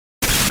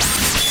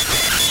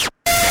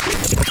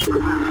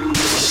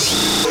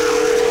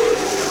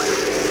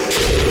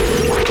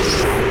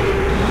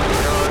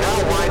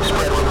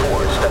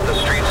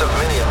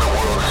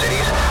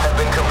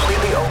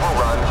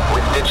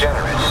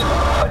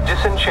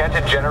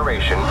disenchanted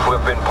generation who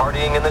have been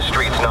partying in the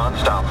streets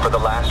non-stop for the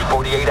last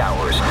 48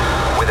 hours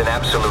with an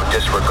absolute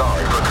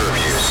disregard for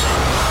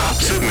curfews.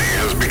 Sydney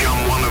has become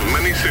one of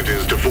many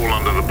cities to fall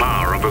under the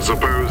power of a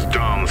supposed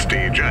dance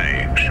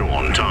DJ,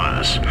 Sean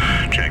Tyas.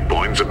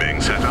 Checkpoints are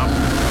being set up.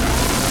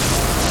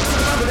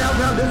 The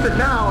downtown district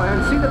now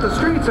and see that the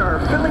streets are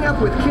filling up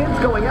with kids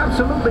going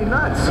absolutely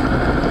nuts.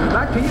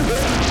 Back to you,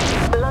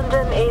 Dave.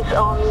 London is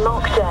on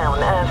lockdown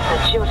as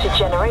the jilted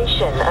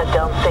generation are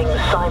dancing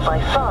side by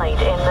side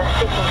in the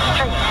city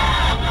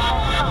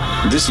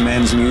streets. This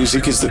man's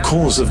music is the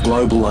cause of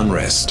global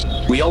unrest.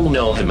 We all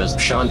know him as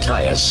Sean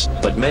Tyas,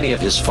 but many of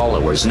his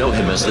followers know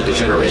him as the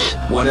Degenerate.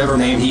 Whatever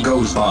name he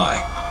goes by,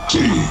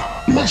 he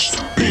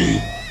must be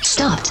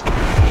stopped.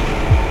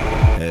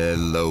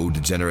 Hello,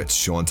 Degenerates.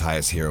 Sean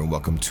Tyas here, and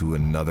welcome to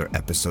another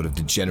episode of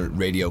Degenerate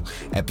Radio,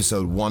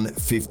 episode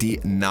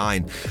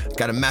 159.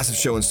 Got a massive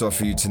show in store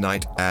for you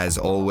tonight, as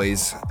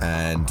always,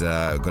 and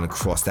going to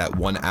cross that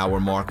 1 hour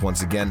mark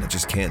once again. I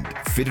just can't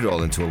fit it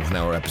all into a 1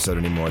 hour episode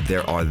anymore.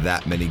 There are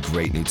that many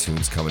great new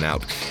tunes coming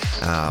out.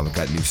 I've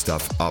got new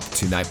stuff up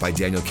tonight by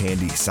Daniel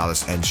Candy,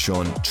 Salas and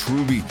Sean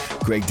Truby,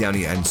 Greg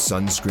Downey and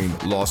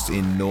SUNSCREEM, Lost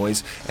in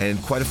Noise,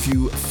 and quite a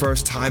few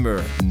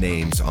first-timer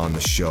names on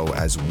the show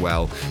as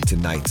well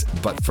tonight.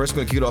 But first, I'm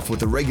going to kick it off with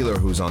the regular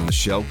who's on the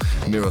show,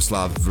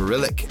 MIROSLAV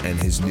VRLIK, and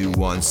his new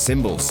one,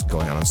 Symbols,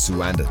 going on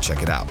SUANDA.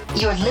 Check it out.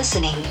 You're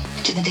listening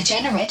to the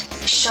Degenerate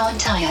Sean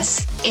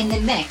Tyas in the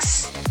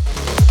mix.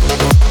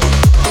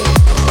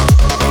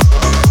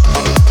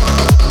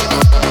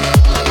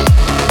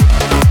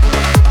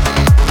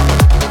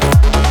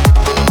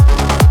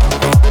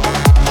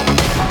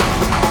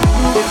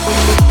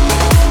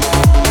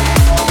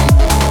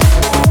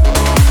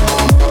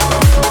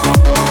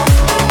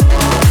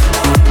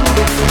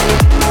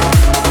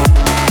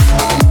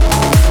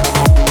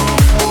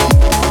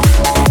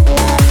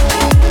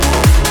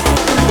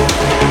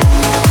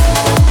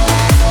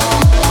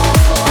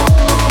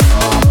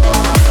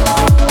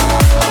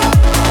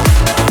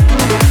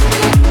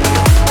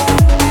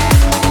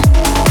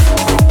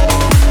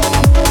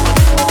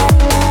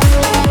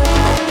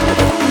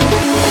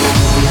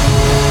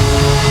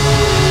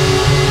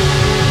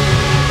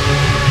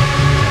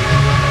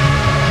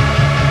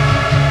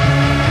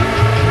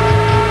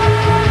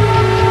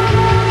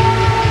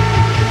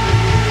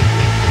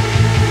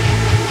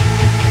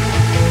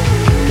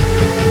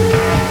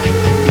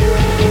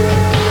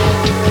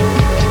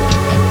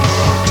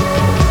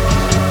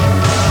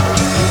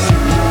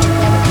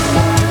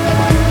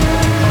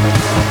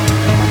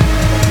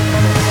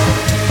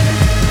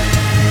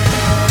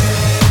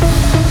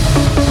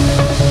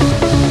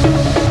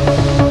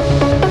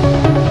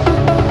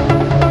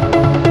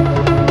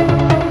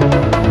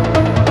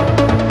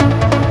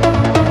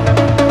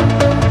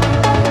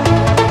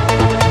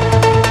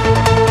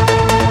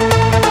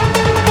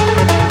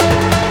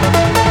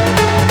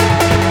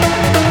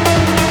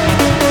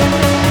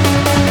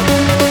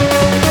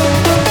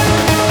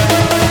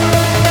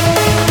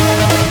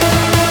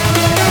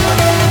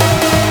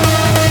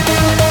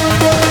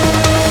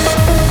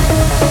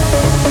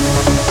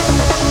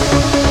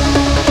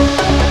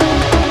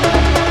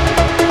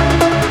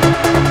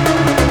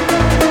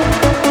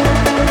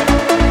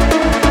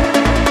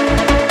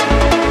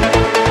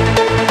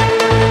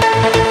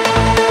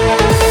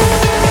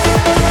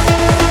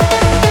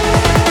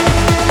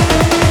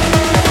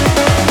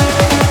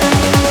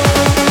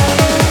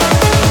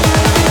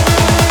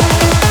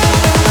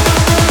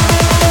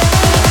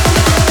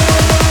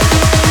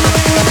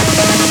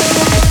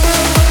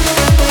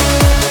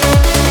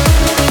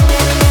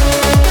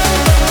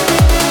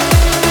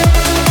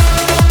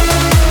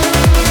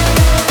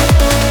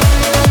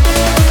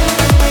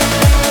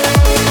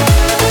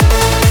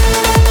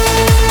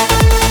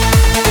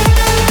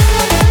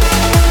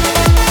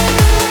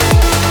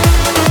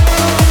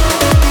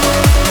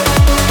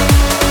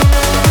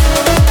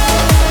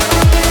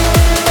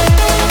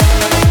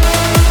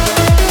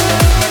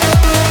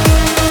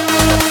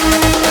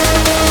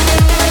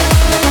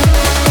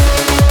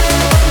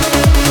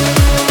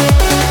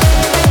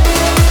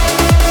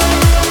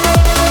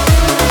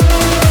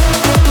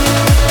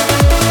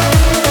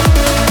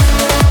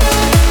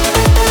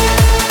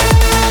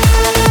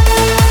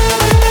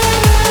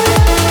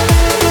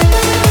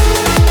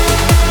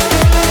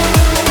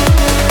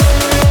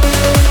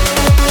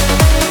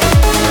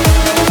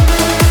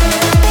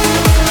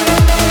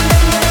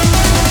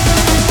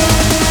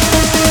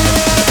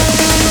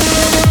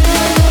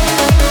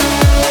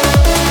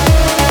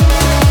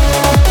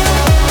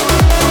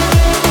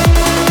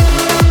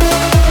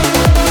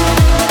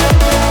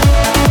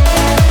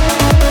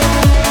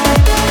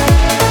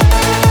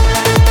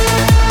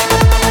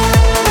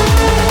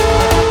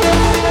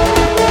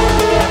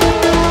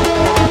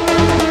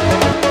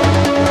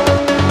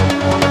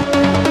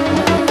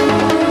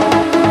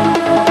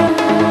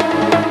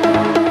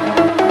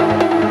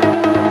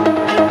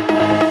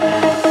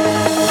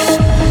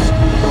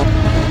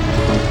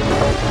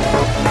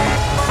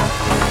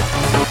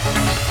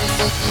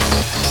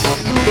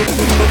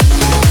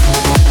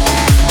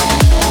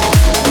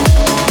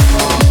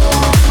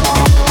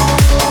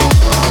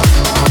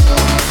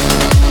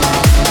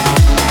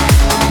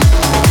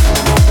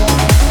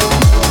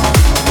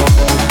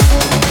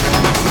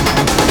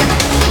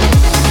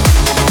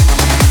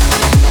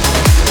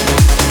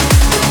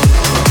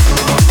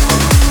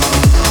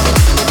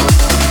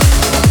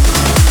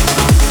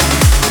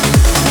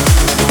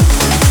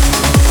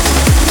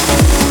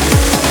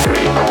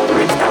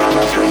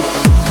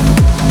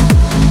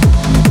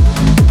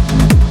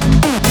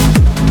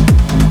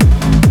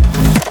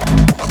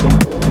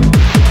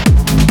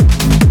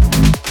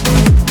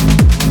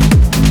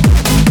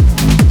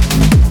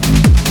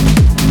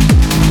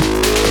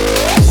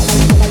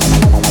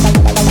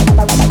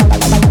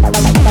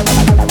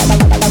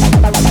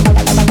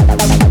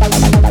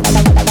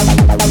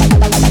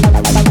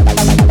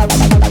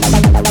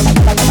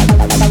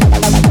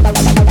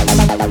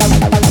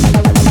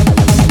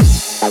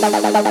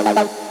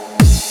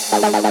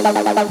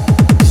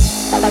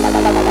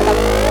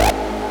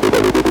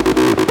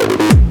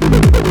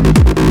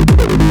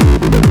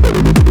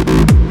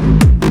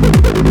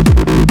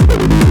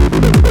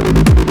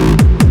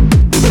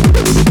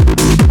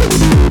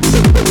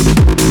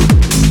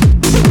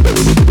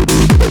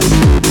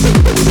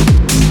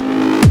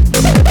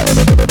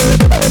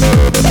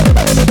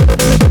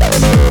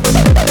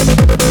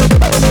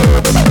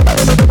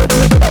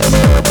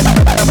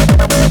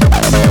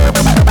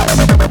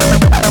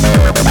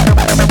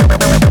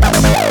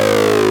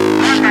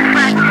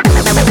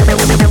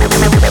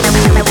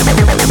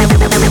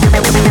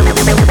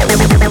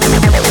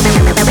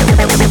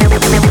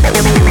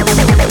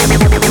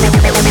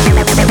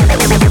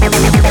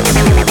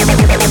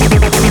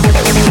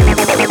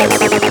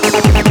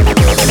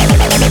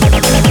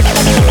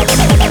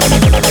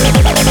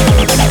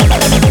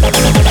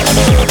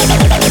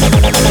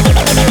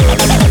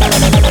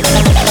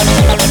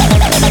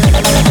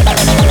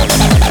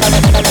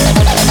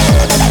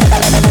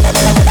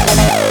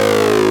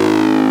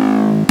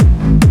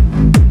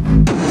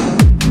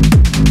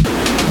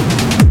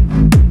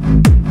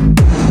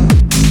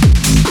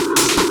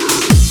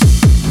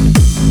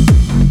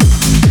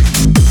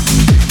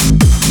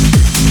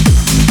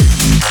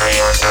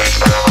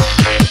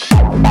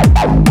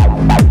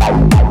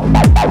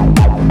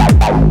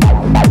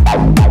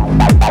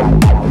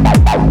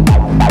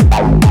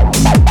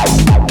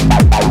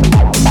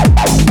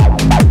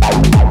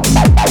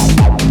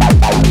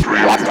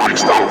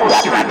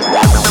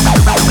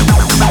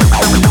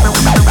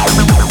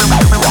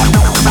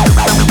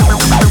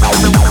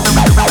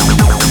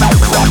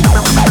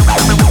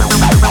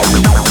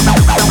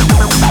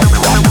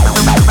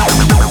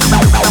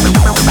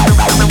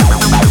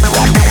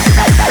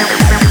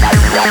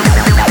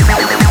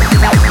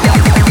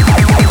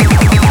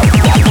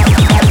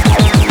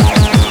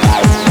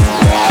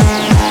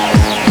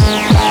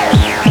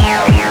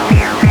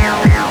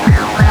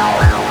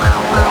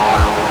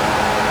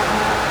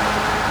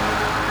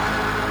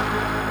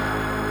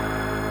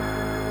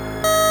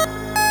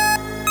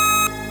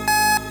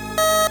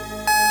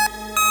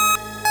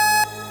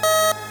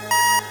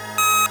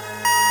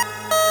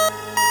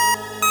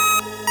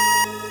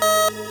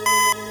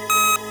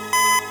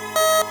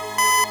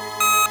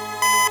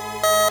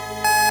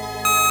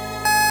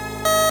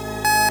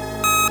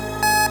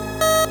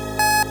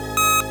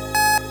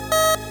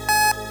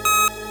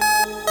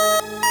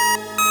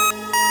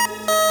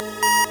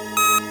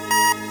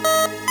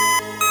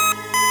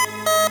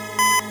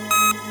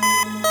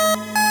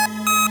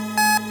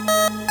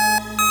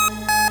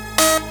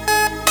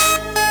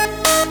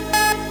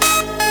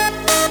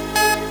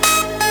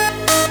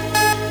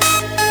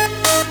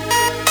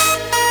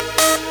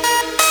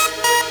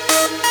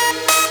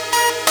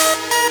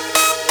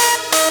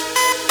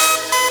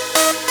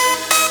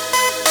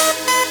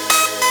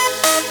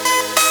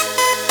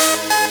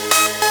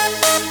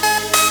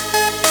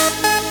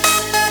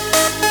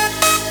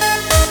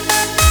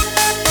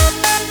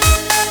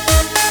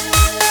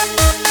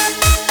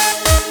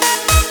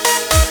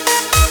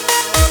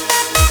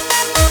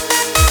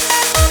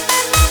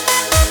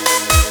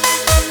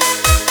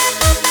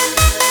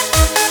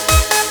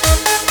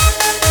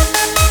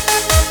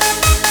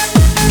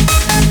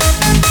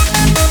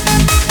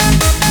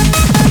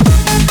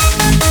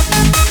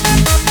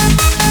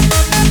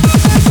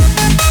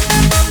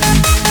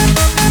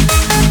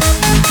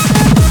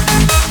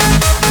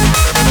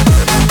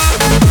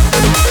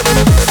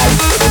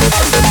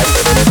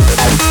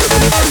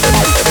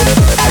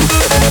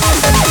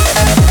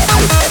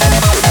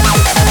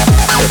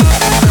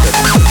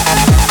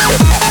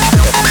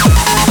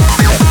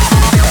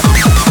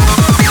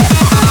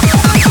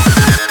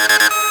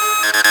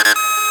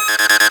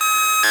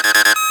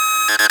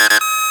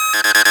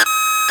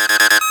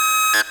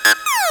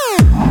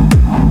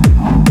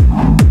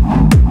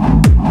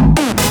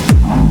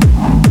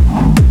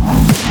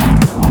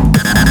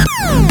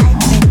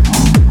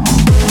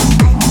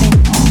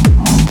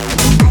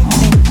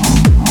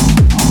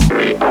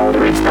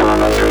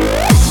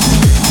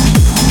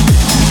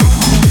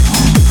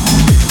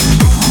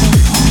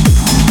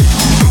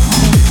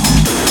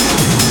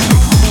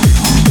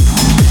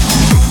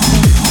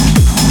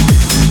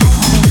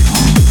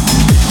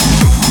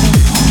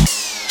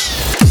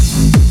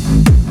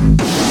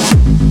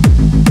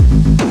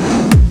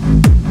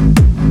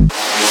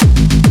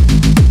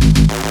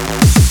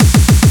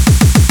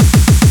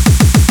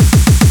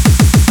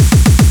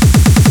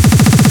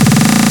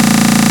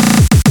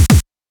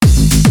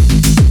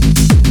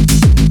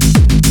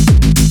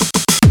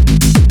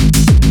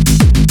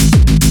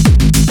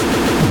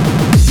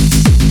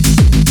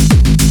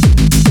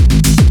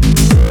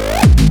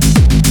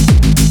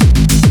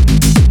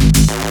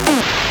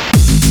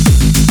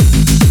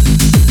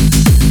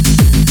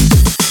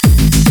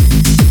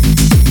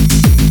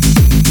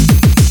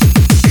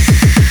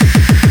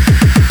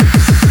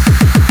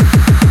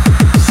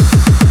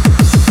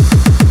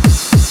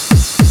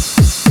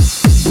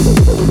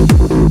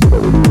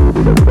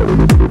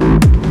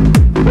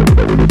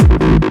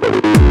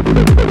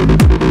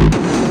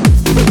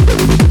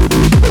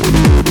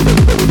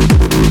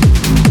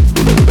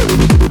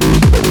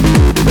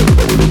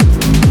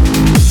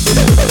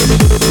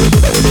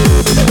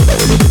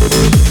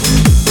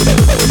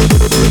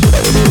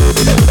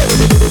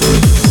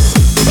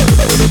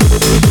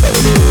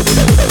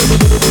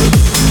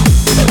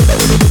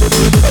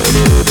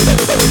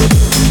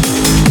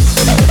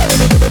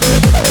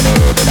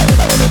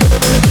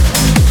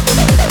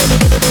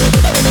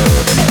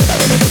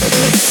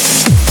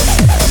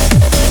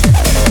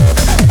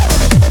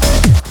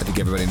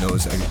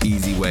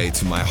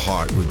 my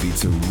heart would be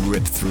to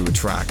rip through a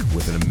track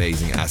with an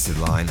amazing acid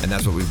line, and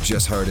that's what we've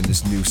just heard in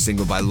this new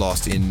single by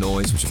Lost in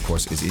Noise, which of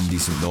course is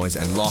Indecent Noise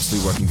and Lostly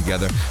working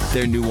together.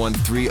 Their new one,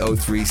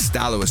 303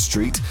 STALOWA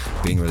Street,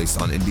 being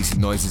released on Indecent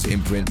Noise's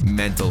imprint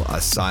Mental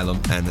Asylum,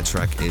 and the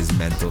track is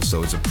mental,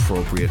 so it's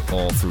appropriate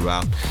all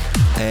throughout.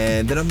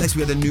 And then up next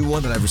we have the new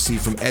one that I've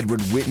received from Edward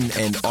Whitten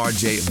and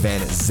RJ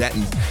Van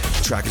Zetten.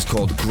 The track is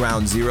called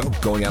Ground Zero,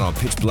 going out on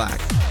Pitch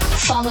Black.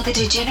 Follow the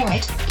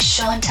Degenerate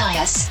Sean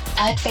Tyas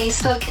at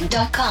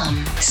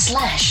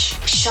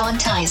facebook.com/Sean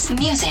Tyas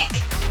Music.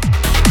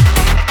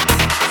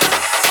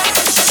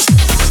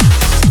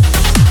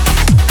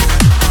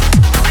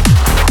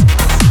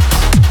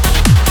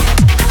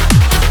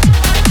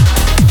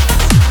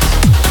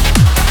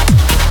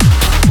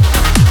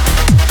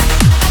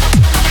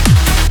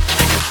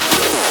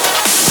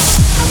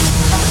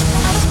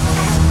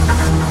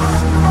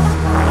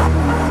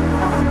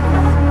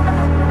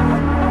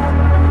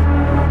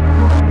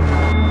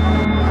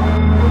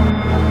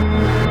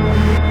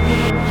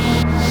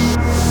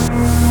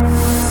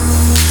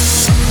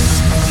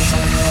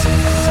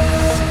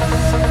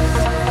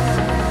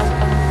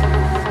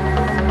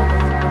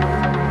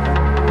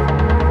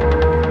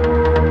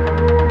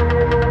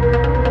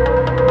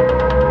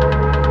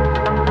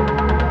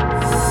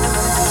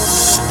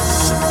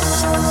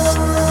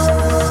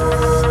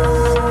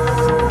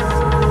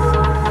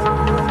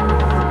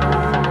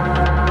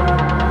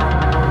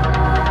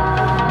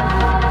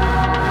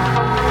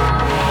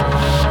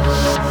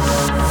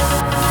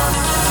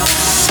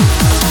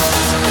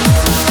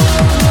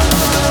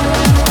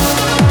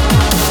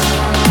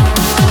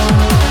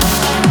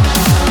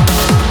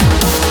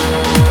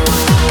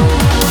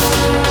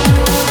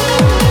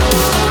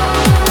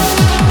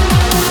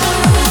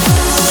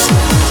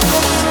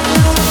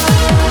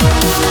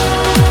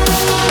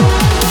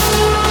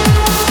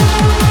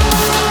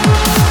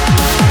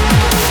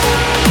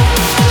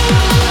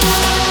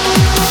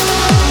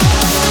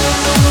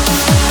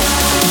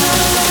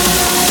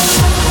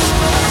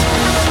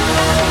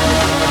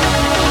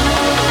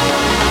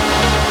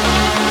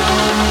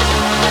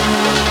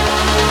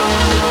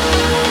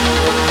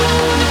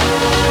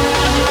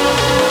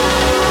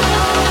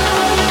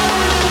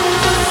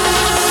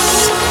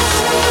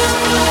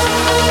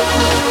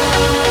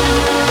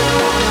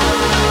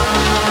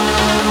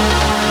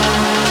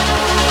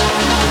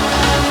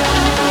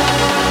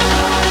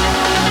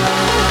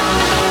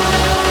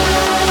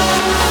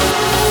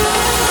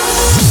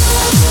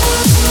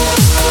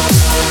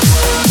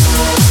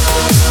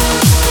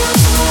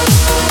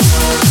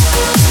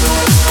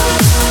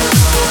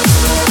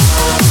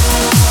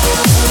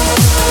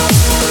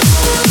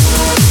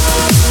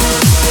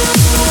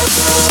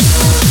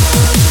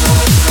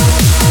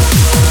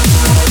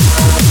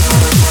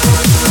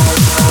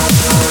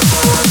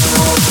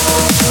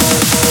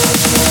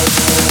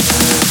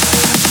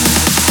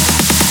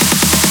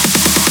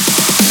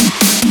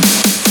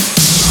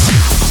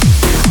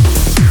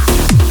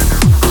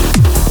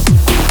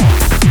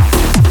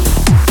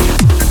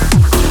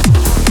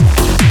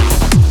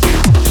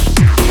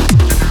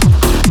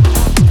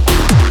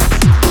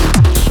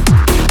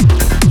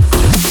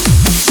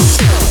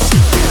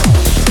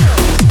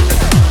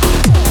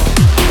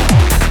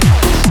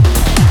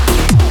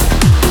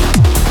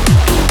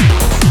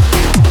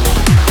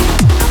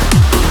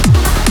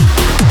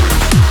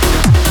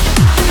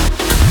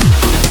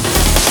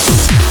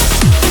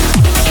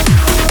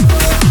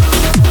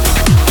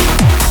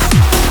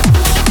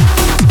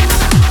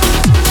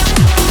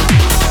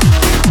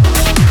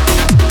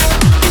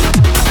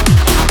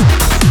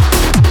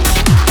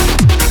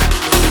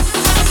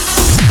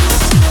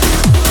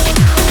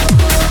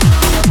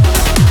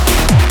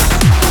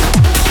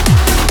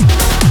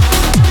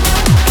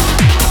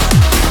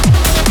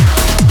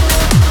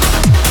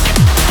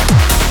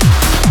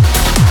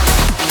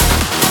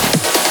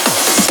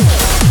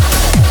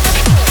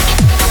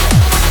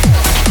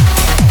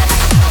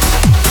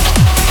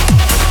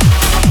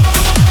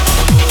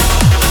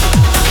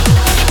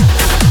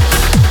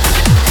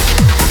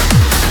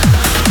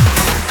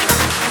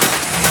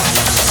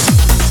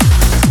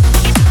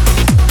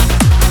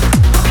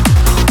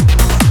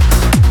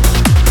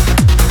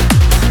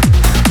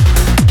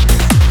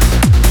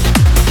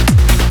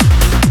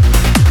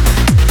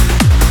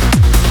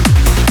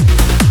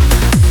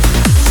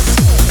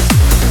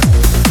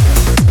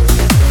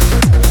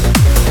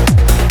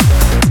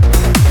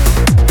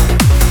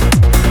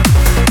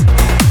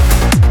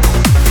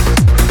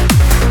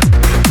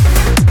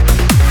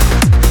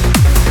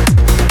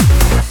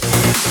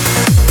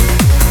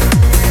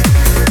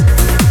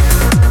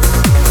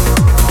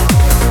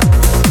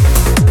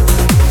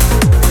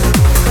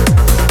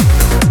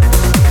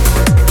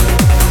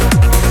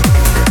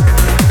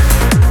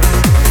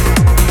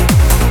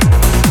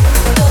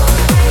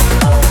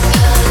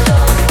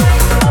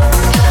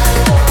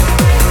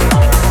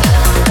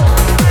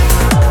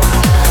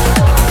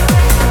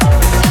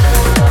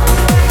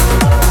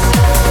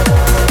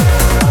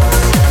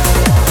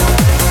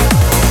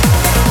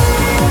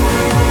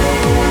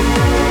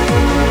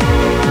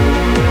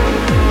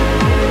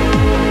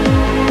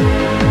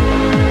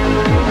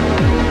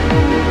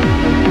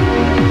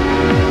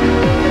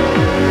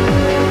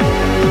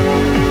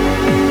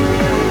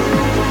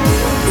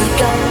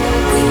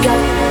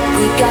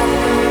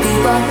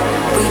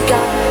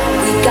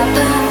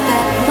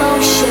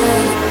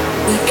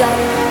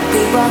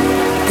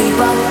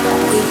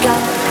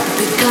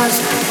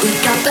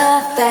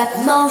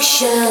 Perfect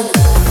motion.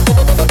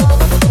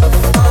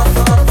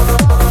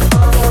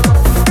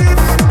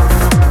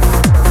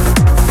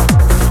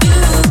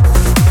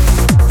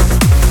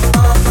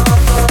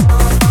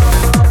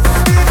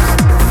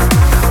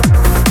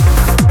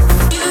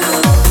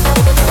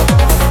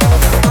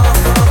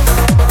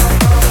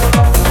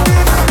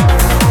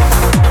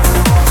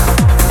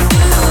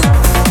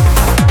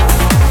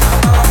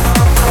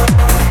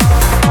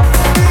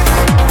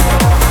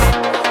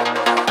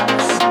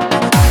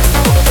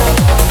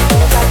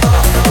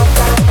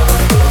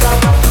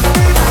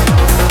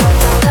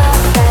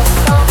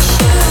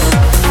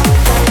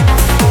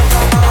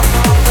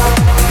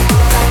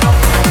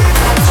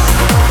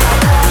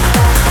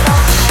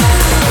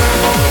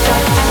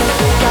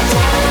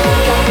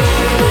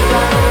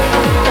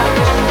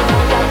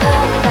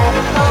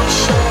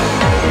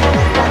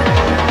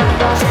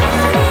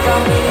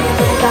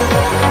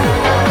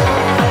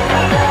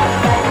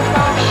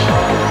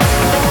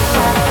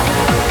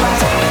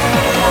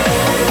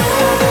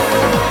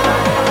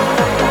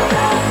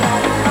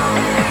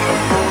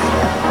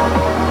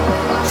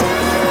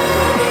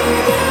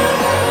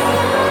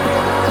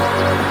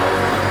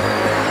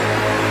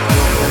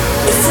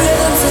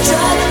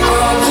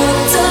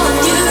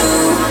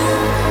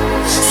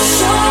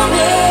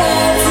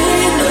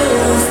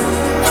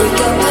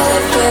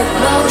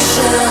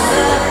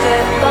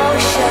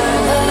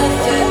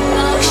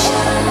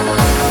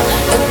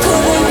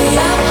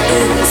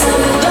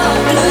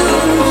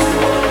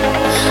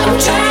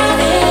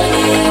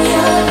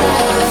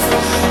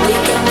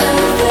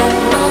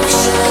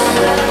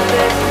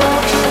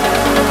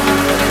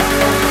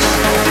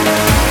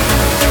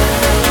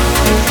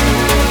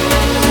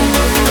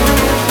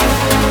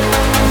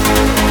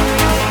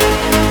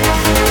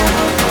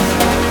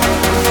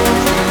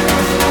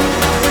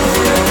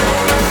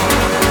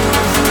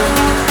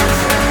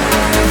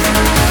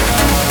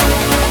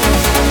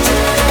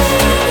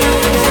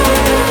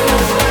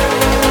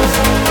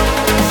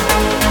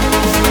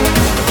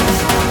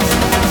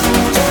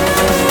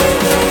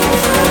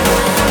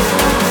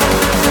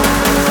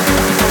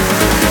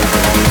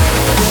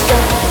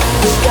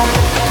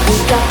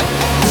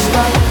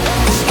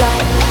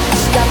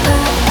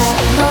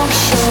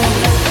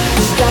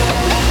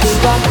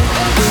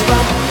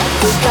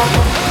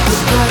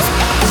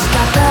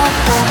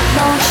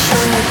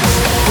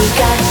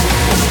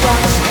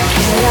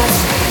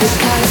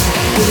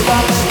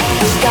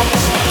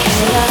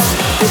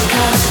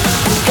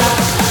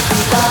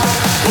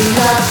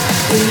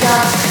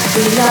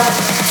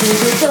 Till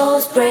the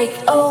doors break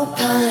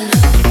open.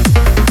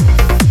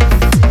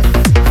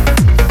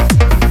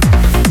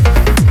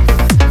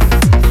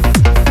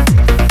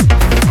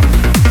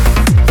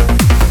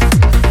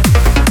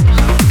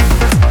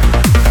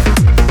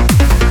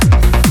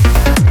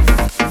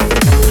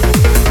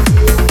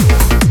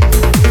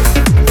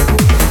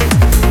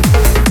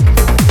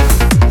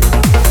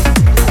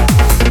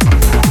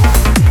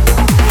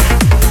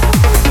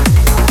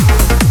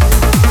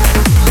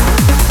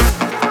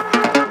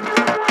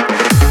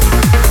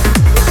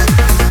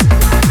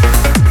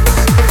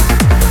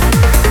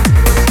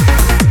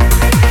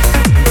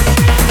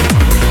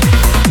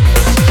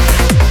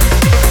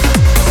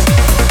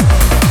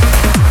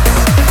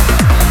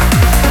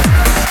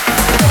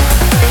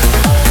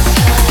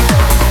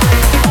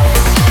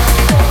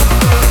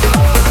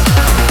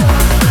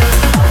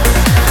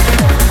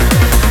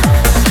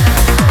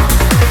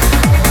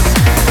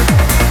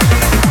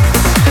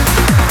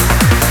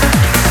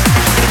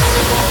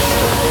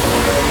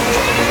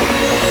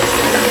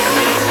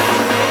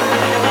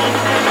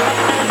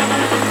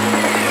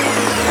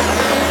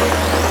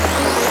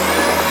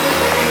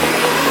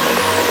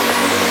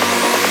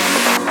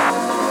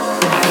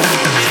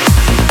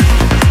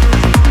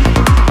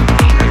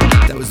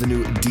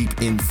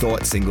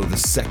 Single, the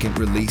second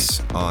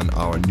release on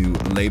our new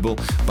label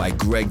by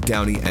Greg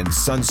Downey and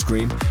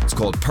SUNSCREEM. It's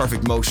called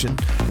Perfect Motion.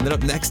 And then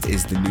up next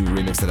is the new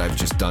remix that I've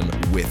just done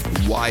with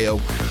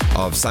WAIO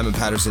of Simon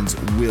Patterson's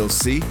We'll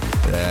See.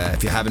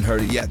 If you haven't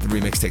heard it yet, the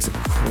remix takes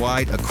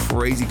quite a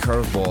crazy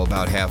curveball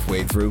about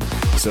halfway through.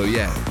 So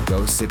yeah,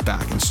 go sit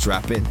back and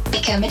strap in.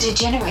 Become a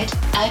degenerate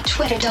at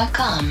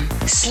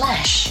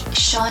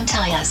twitter.com/Sean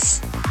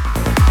TYAS.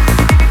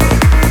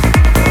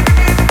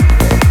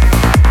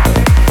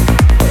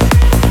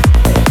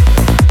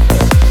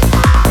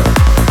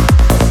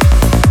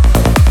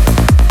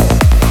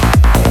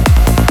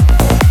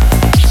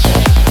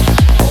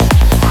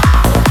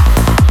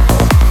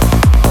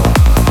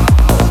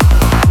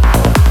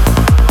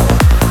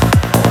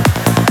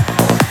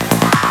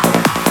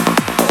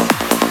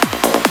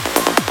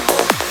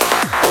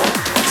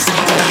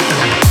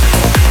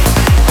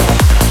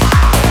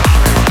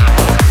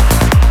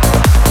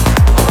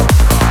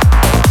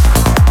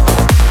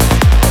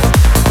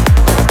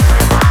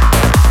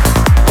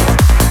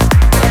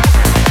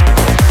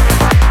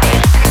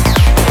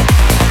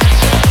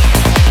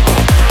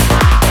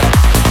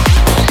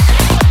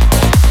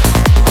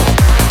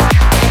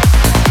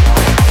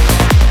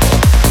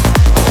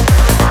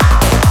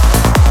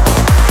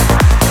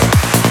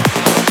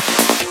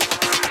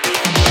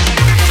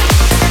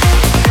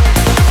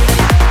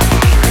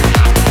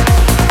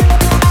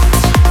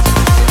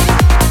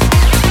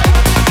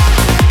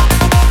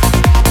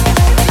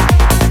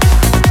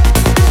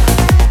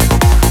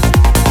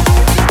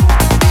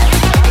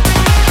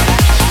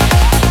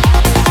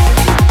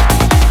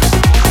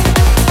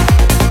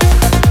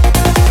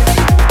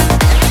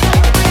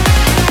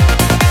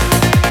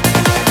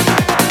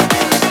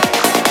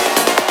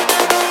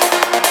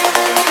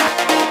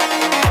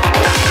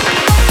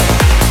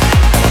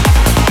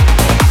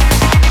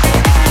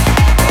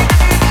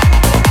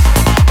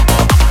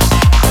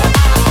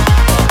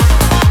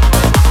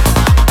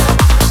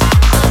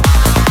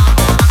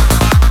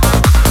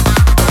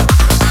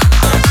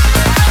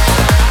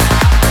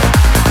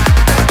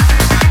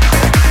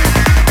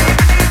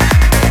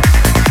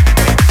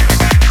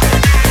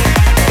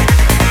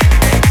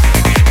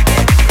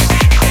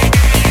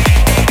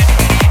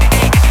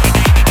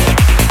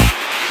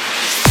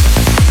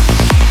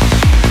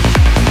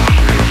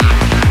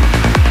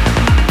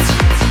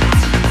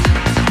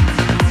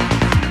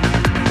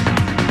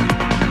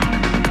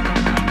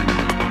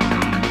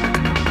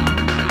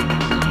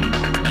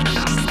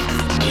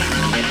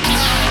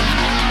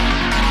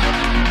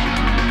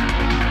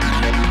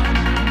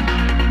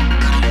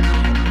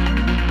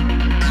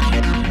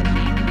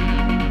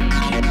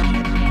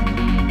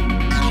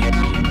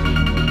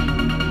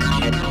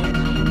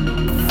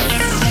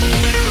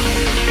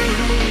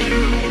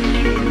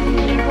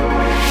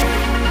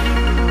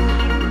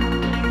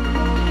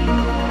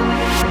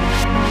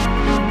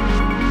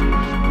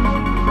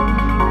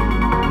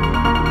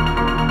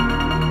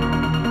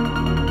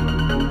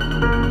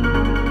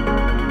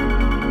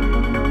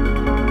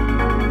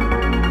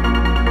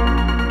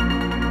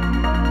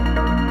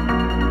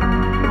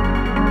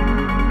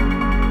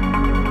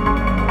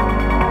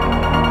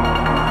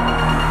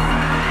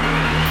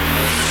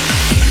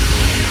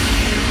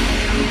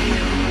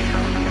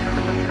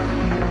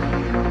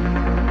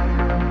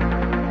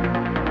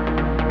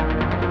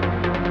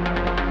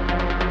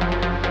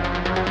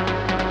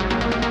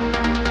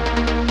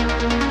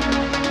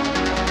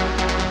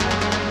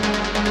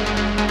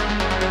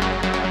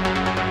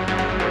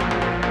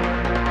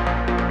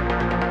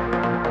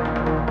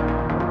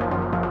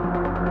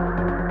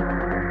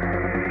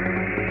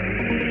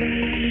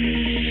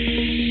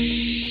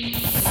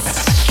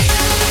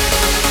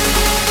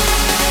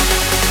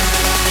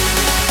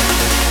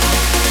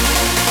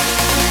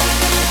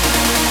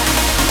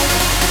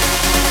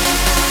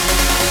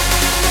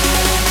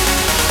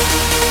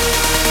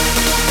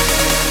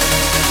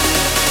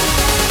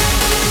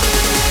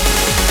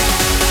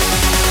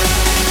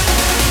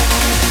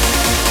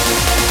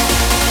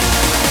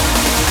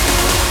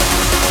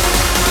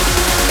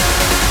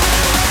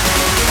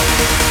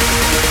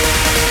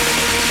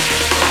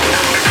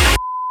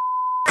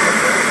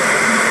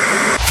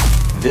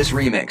 This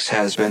remix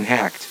has been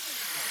hacked.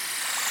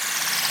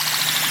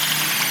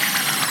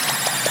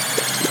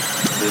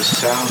 The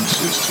sound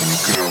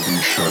system cannot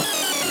be shut.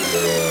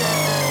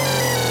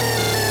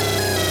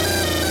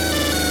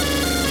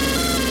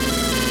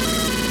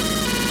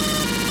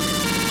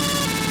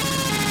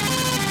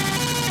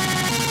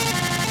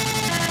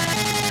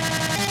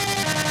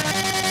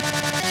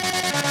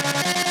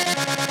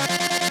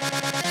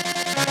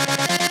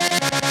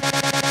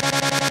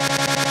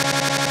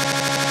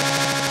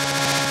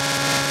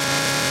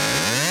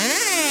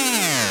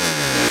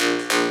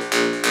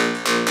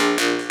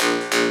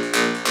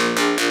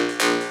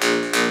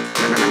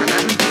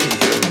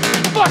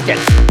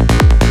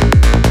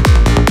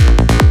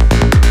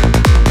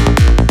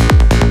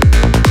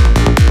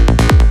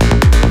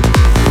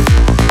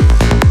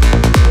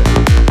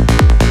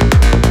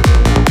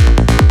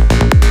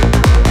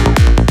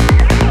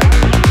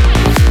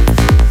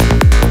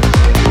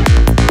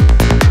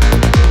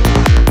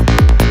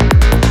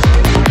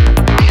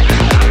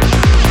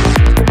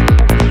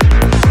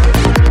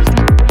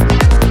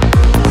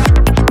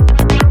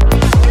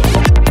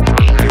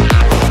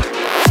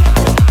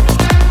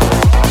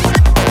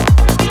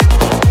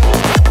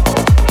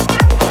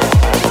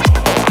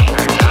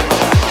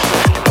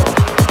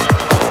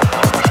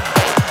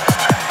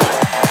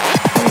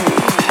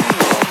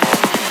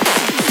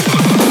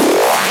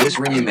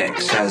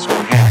 Remix has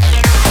been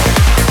hacked.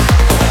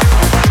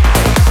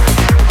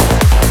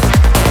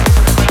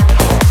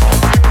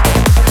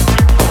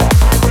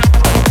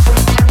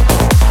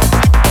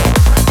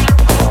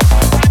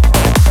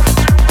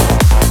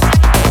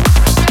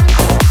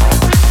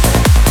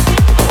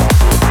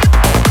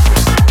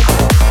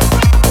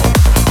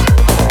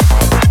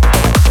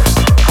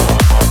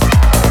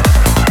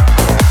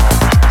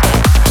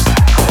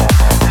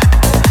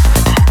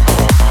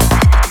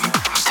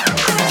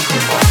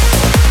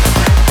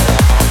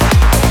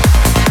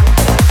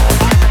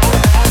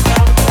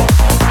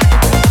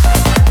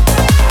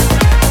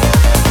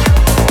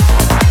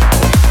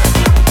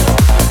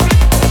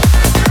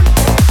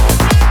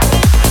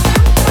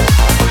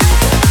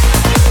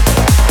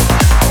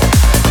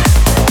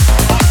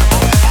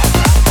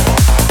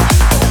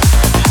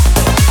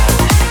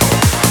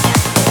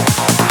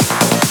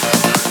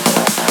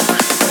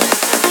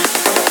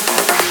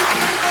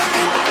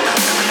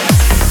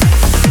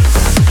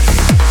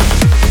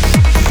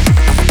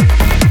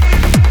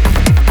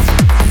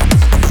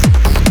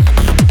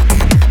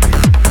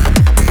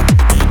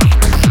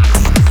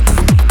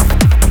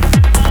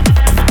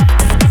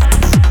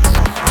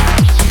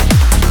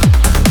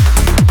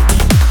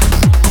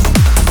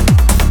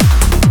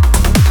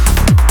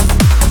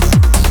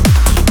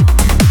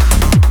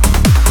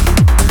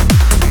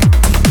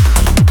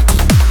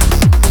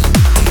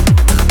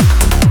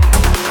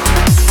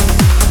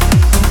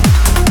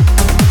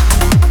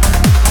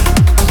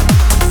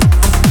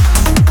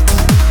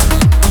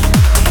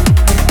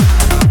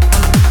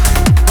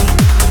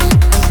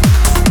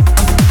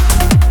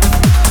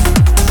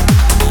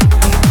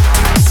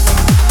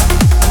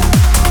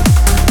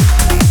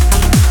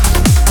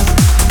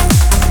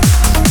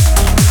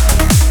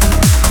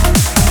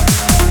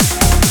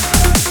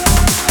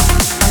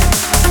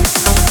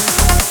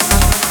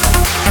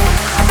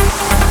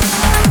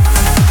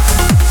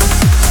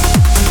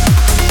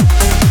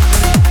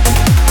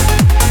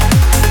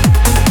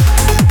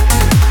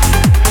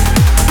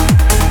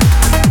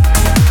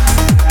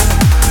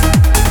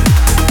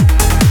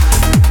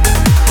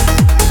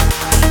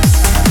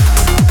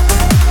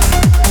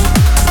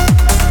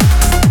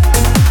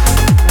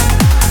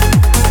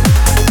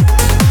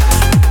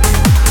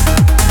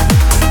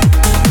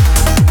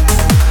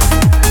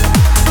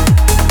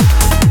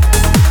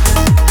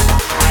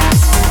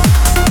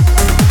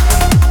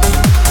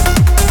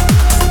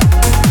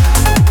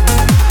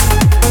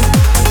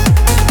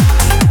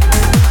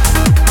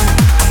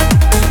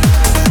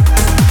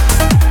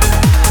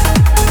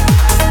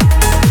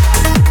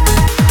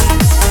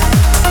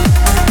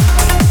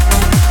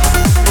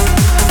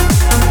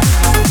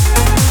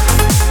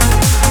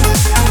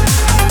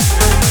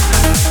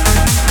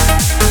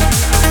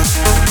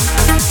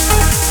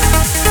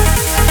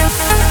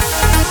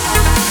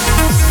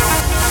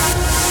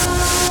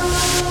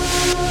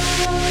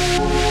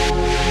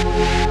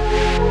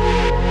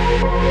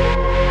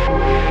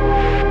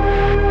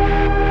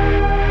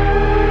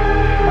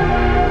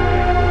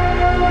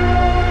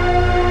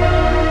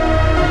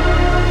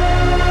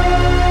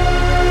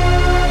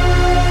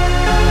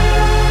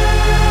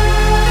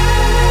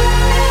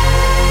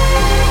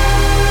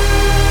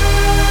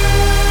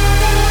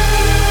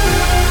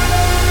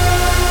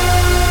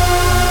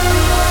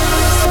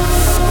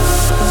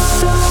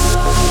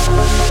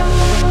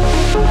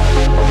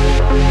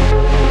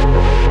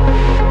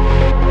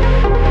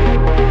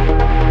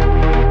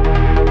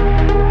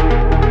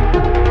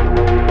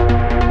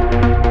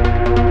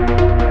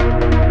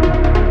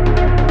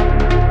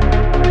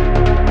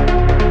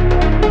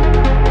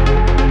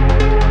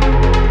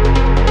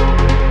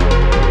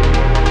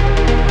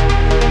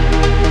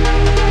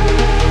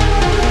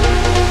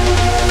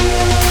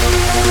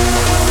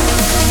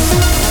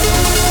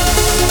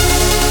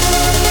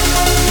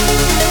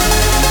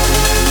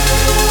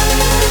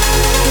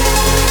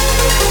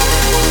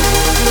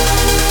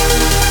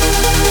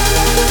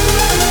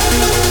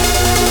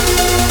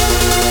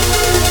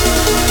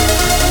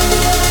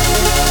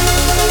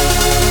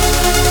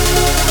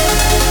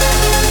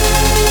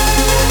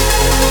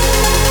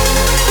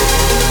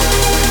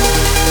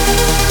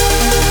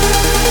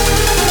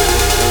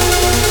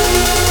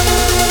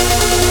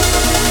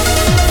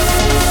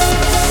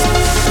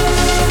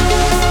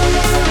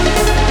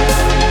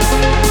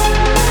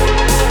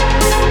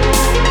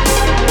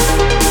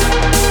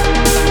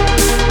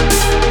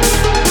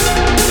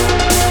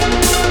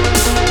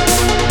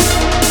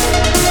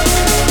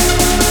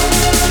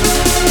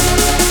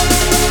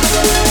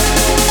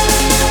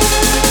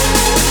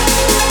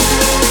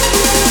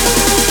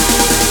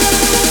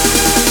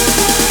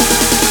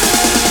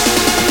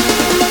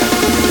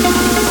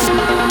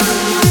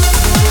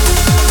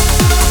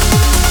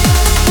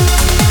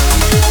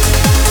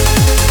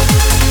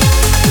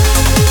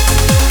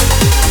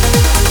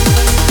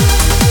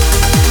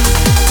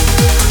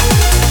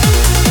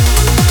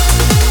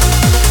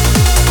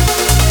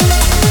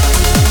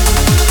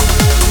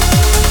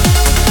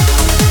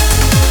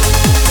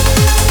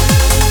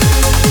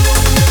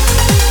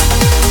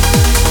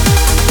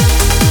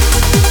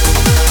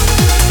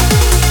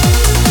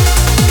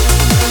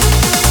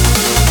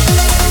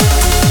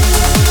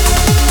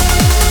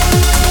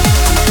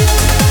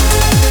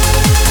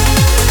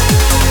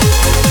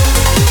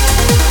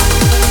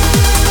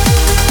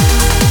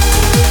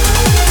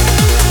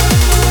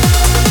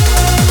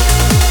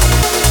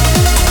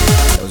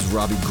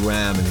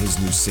 Graham and his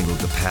new single,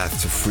 The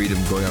Path to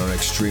Freedom, going out on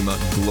EXTREMA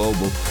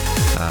Global,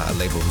 a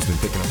label who's been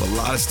picking up a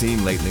lot of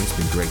steam lately. It's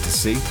been great to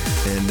see.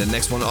 And the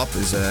next one up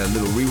is a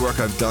little rework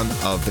I've done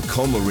of the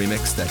KHOMHA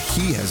remix that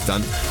he has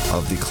done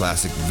of the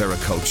classic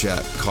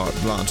VERACOCHA CARTE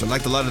Blanche. I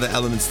liked a lot of the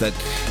elements that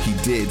he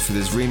did for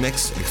this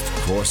remix, of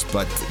course,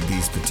 but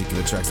these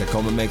particular tracks that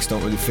KHOMHA makes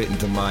don't really fit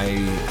into my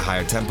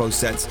higher tempo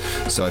sets,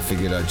 so I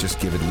figured I'd just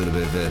give it a little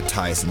bit of a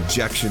TYAS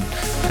injection,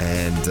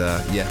 and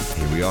yeah,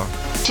 here we are.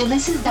 To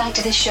listen back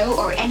to the show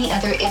or any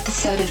other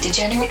episode of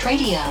Degenerate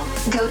Radio,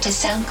 go to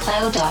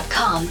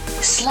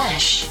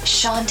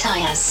soundcloud.com/Sean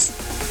TYAS.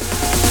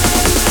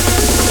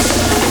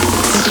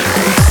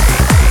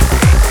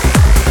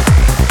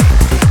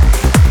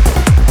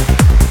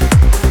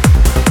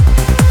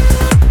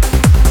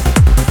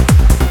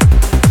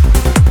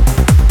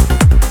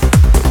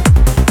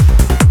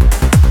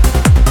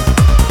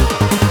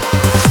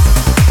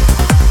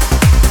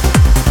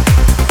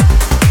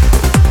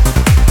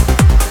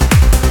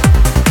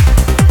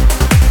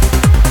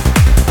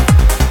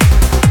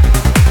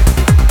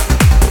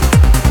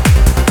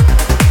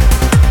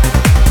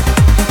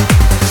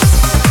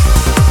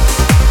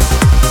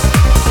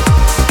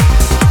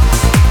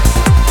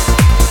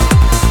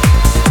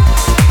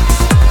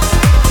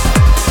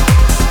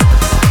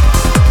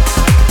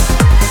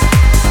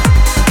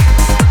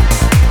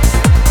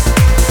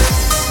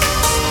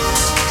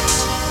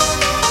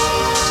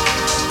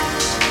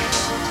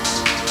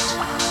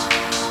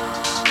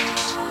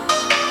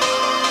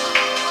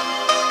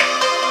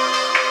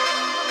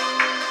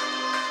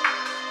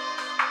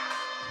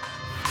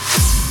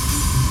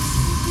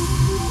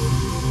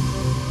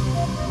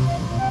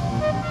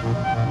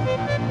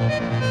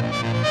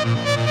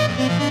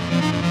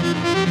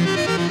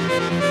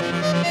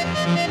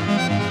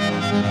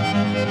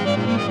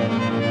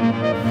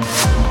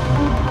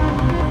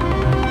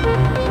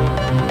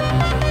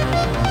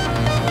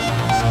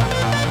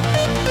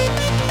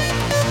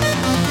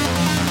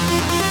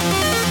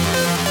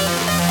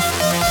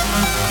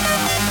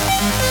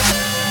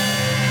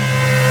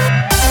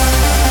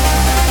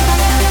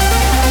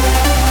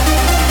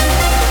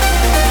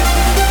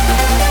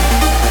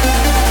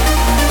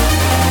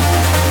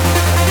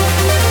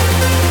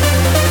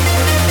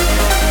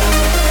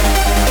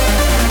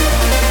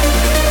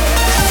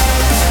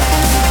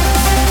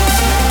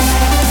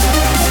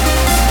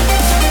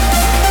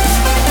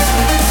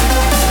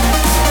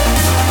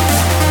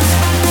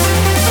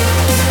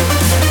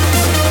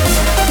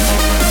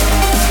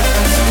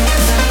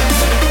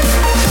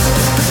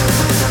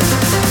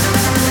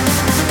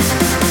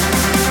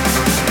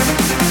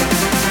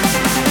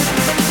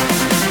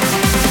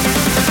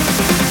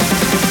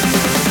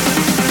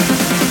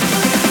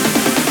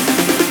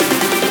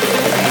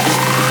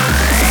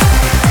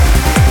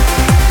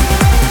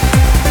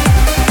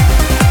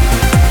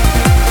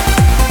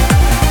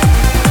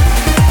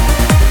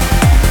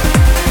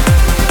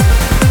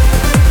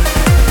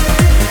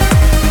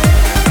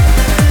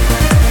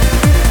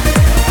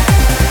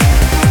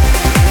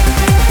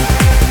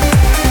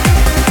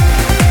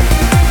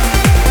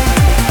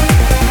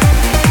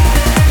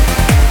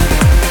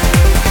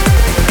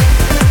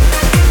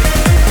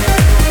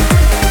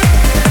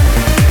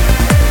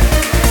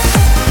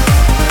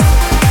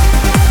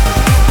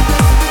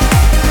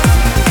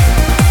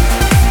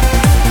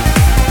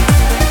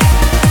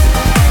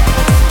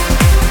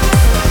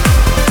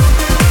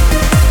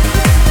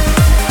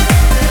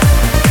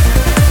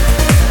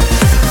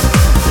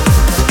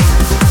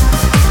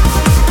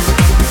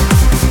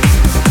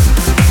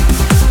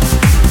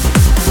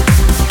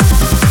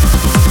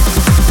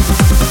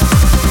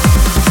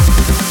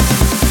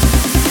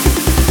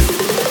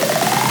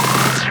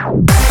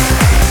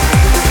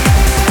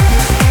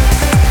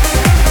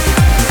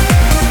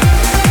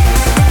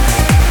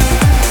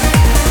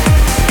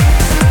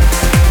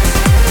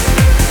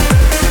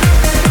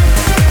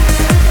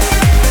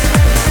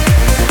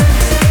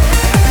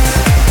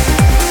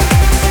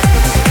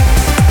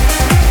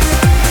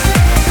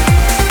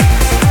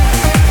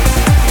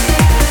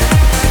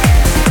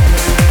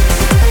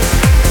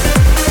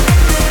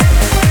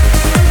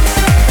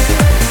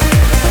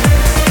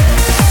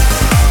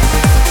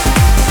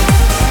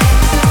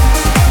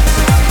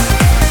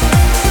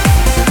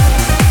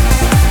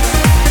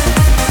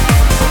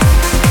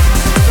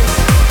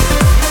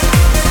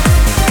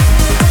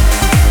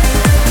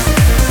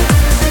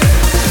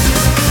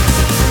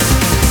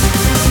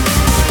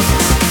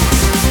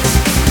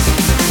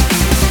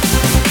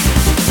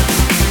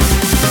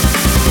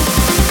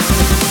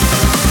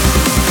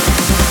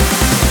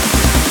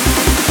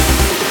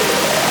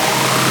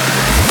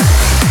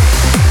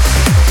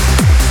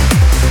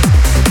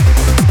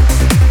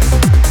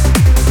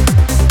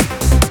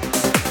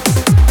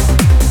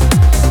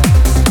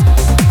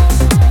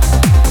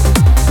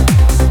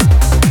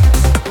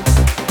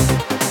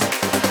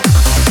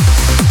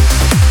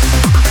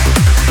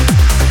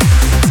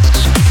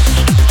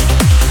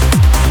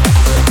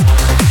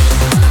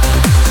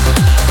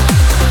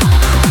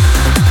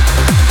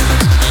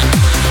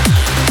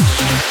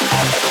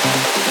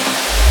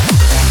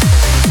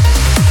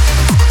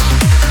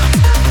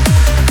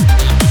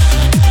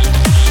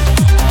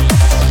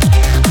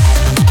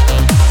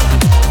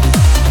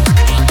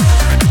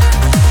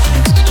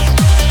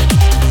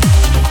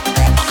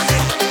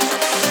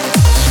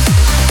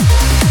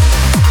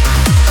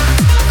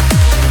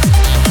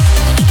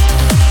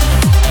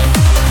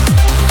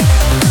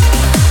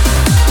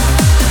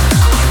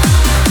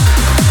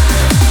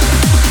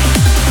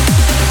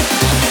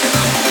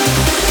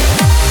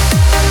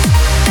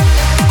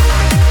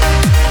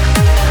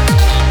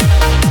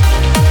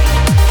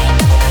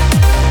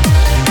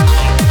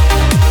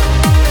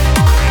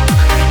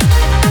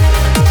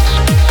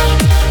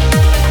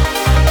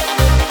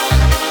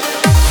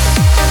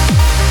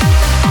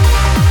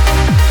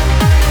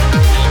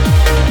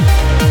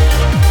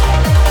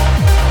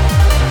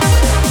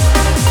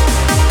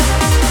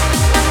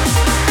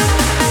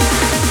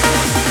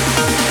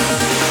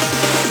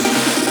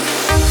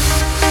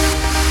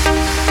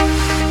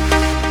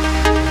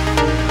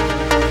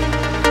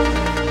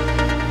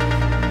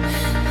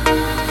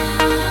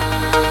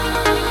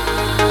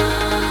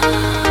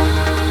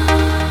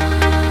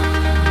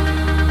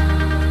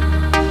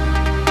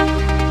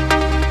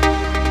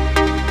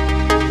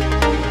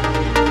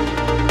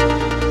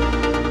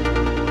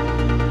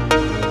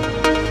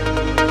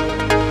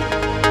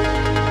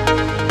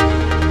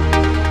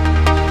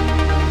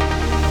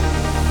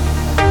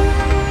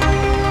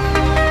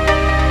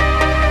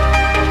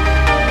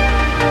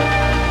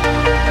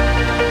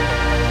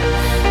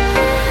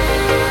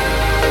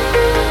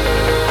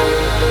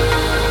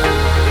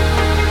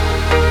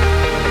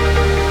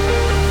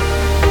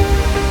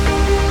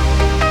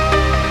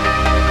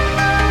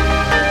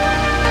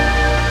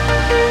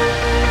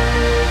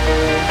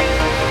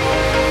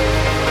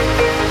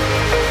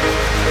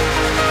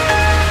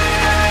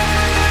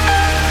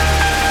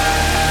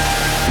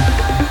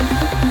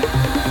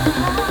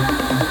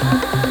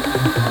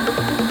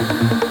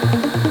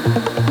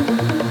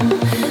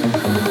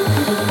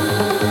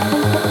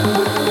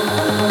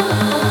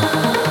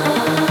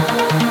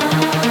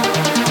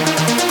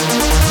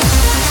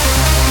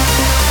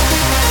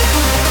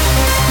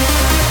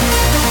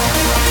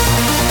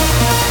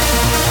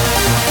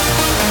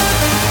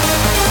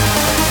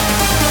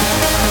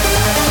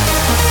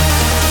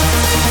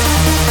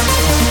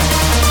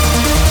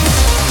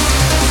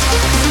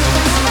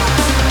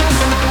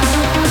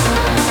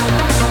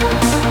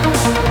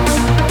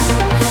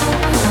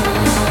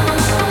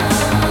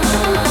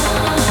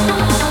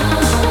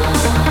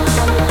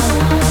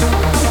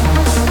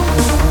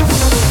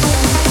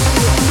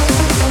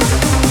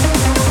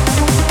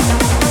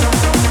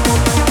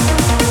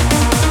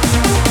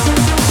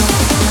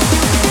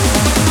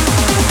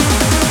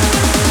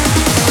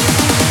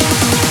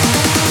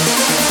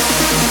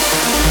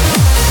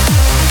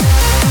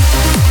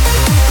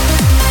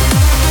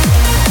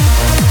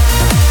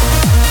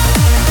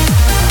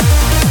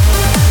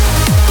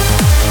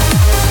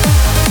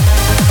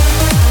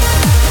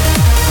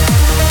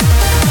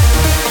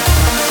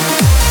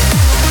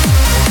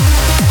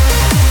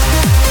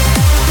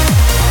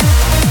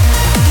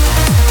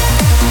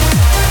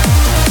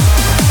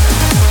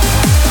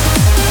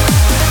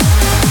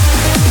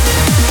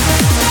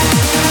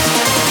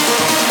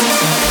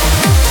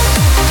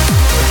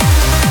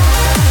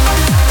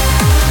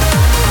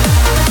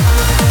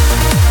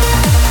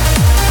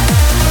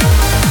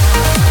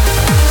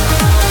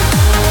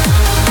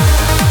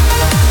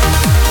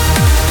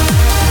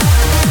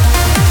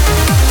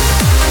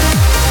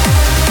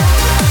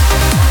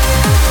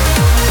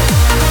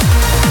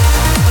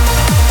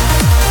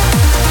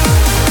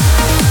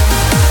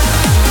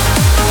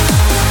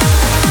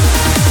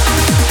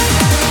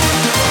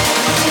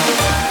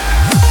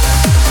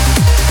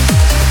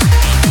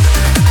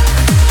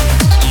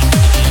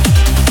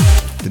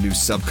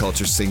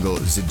 Subculture single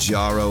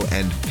XIJARO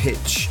and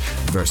Pitch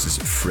versus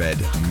Fred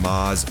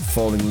Mars,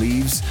 Falling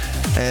Leaves.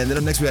 And then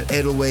up next we got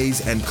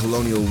EDELWAYS and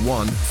Colonial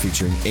 1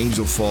 featuring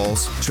Angel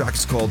Falls. The track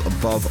is called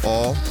Above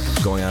All,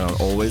 going out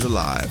on Always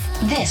Alive.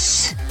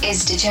 This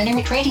is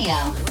Degenerate Radio.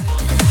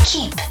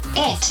 Keep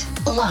it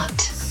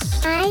locked.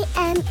 I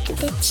am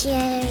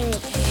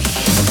Degenerate.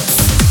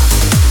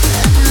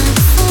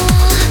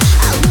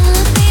 I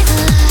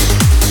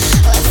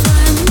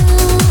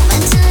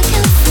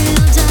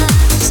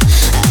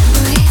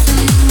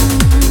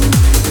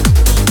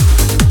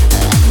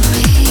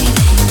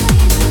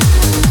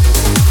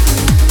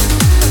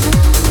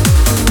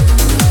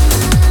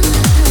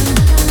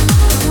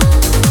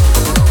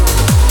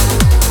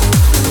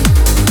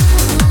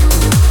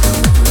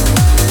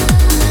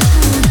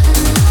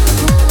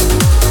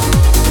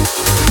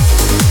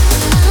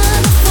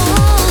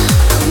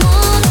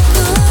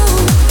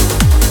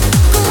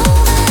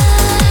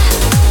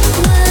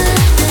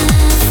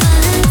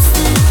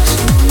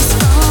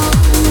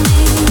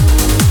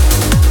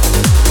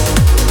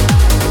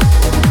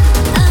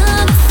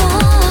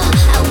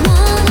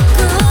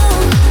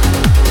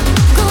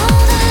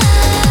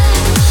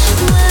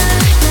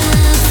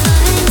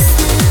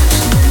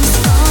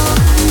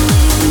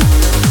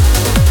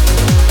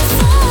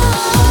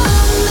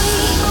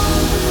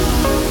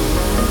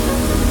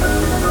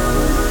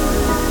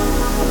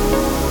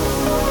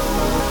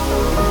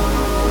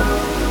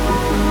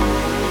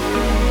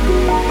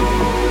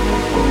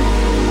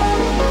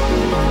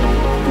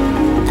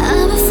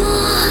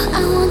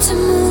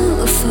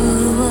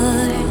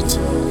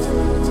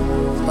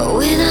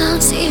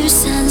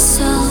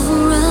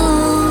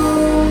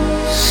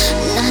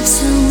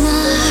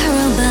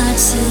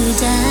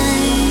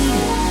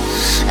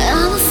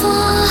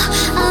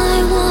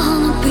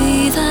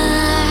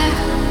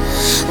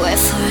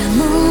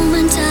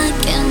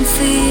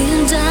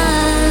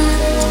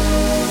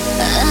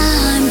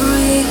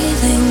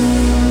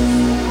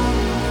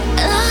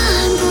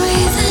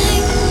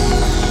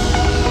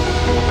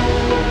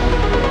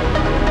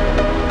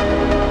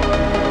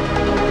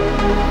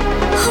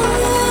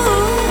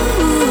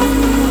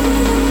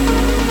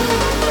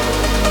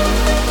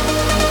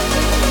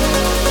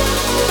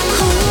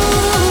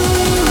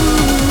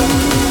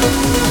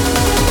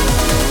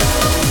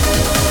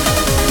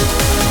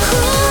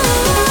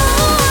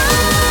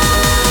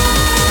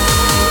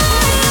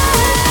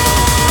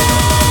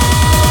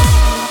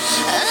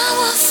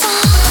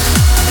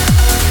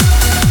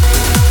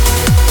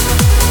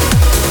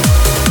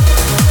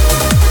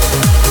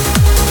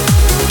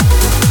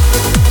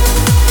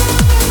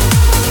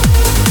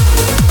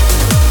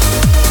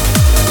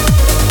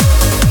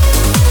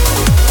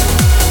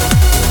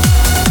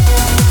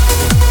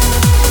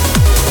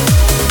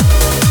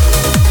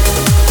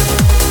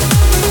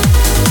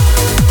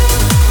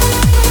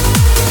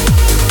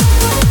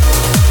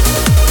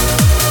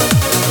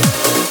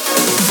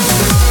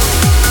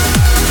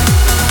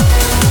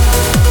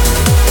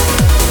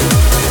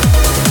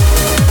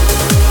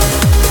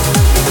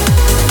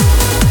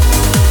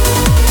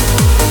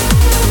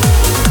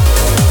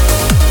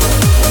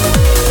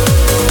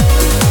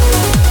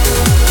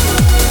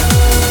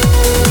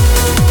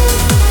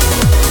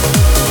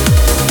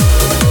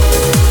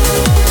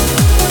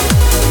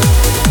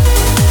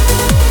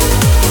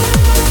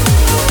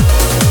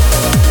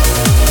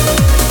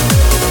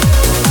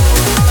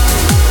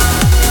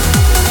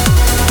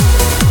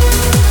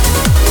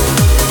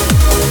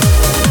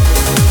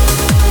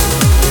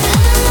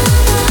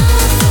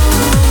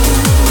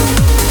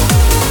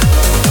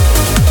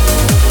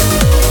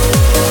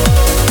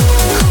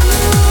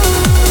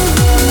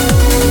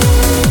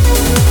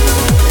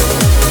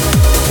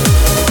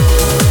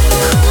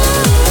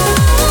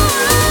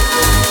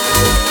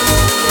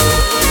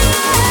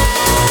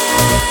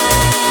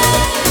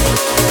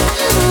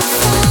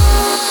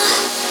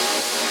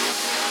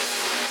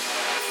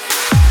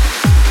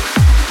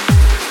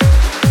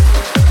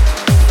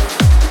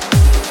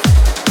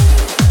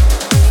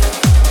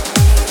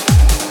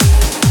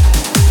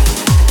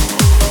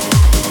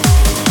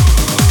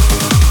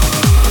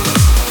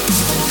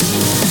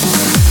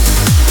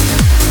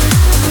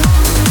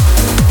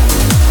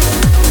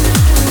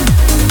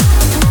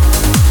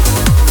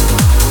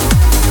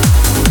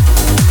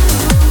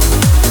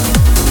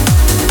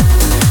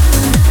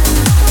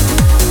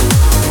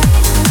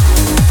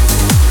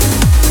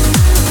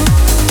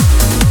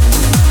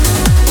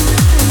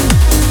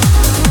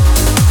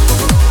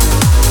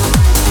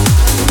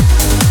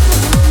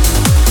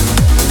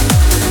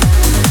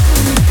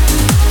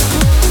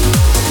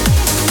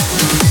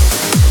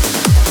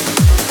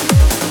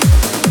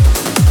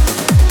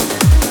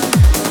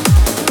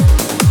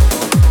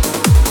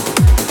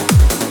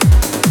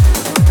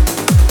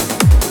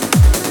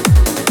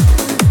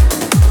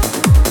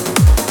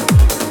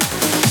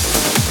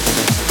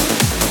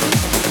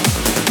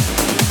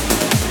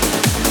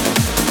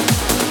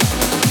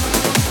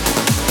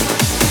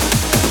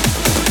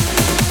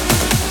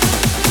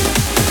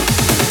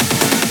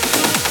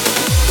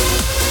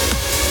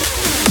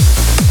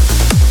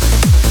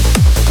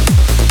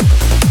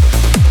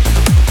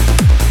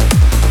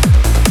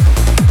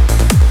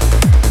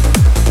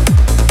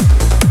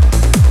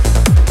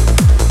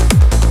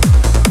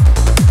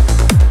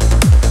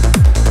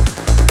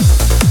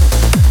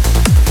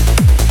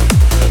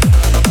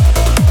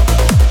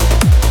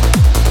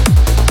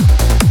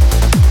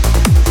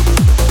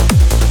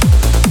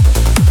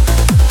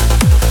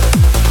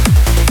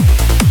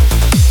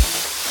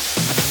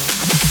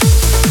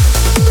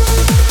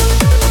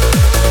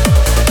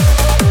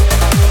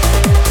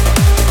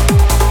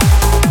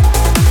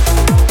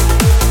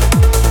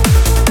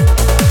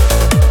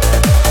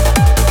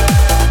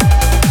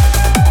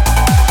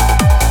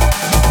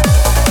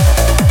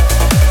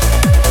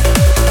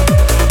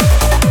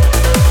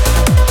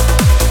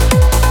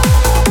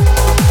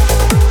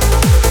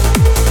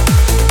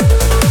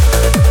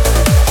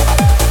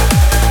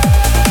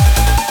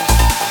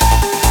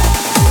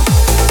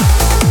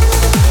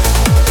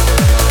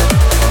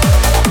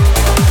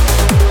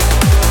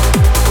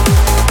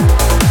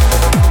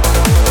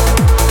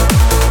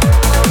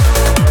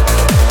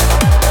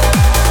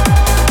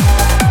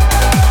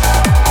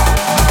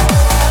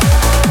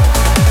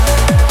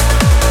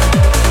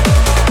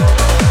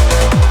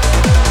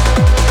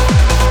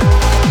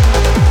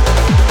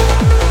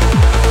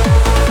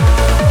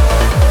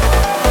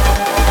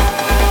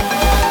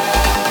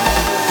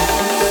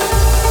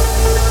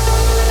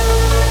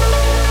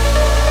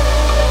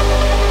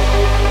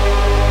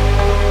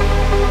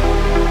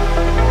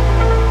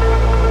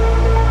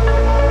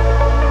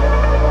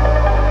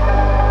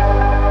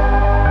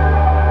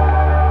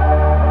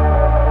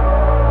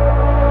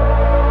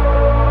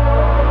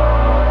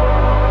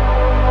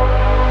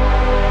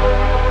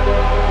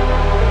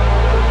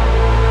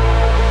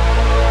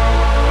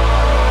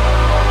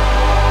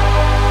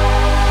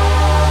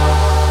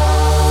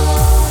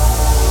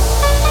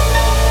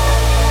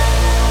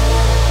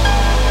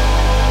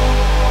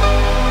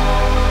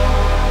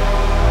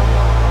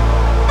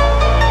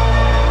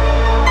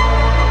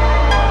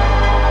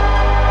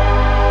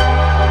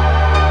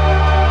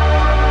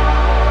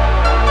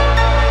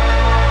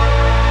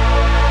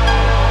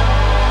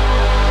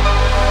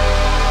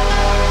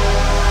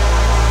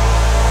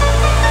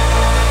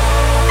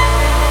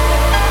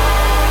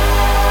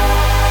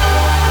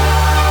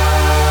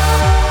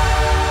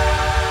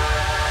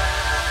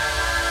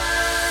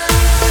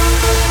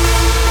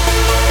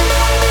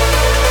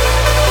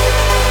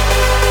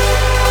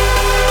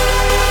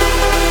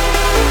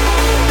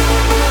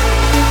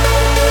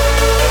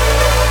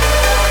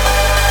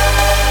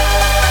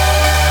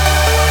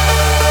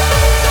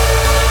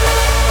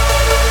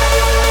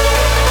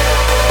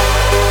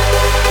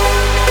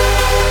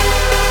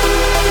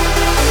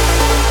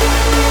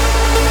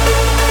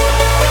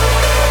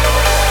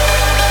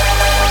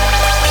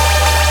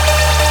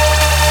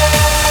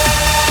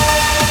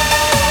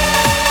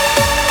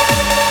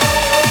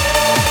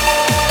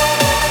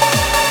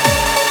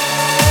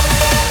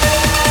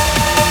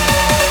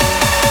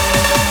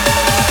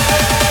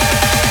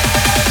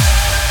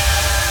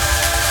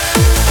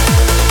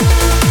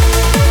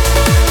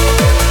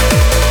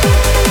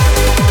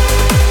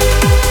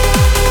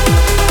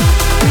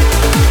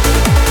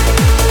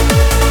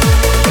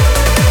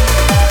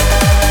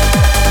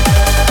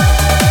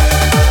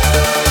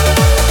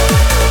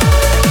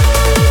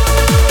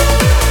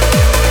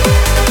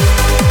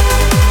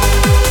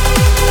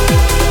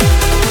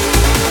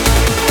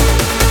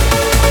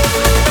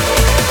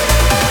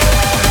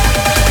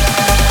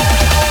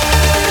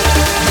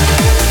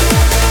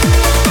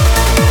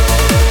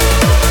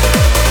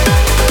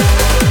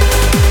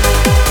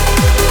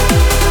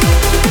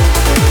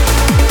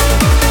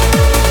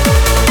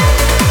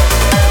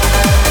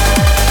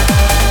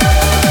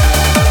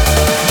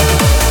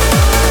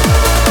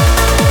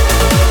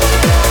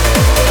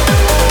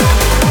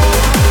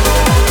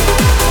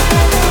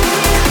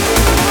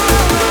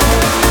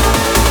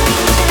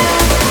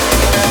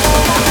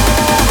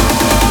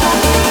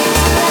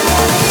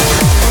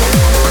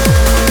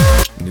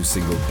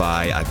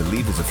by, I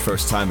believe it's a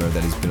first timer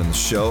that has been on the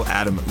show,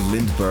 Adam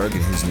Lindberg,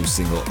 and his new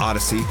single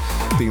Odyssey,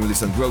 being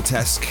released on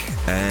Grotesque.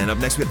 And up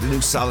next we have the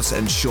new Solace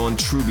and Sean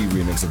Truby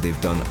remix that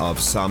they've done of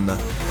Somna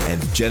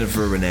and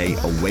Jennifer Renee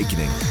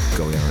Awakening,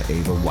 going on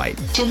Ava White.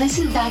 To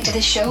listen back to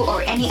the show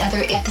or any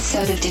other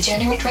episode of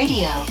Degenerate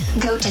Radio,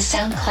 go to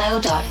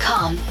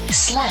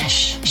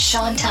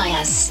soundcloud.com/Sean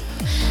TYAS.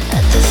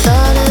 At the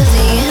thought of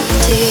the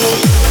empty,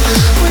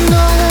 when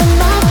all of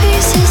my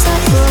pieces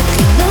are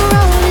broken, the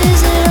road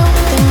isn't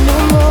open no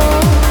more.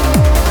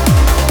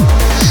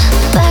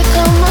 Back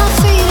on my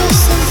feet, a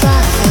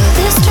survivor.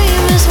 This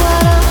dream is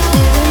what I'm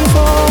living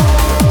for.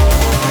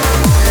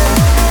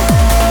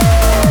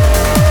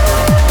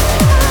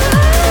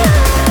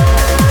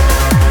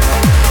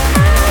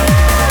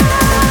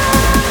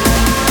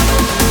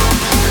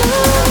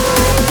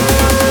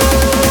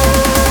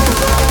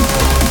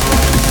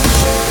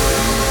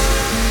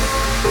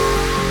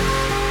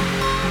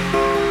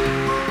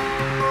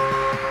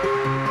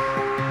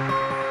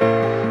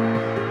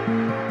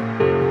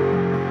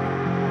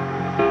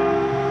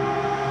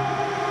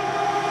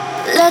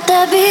 Let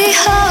there be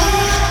hope,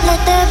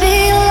 let there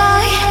be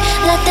light,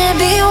 let there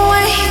be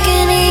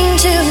awakening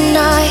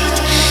tonight.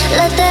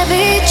 Let there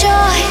be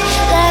joy,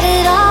 let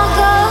it all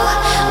go.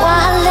 Why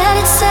let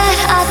it set,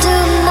 I do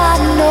not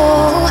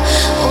know.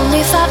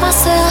 Only fight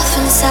myself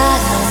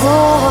inside no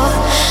war.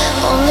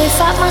 Only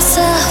fight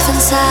myself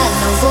inside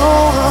no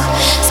war.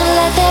 So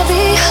let there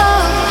be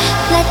hope,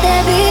 let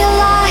there be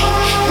light,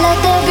 let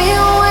there be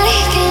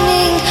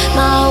awakening,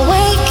 my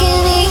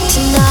awakening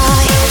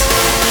tonight.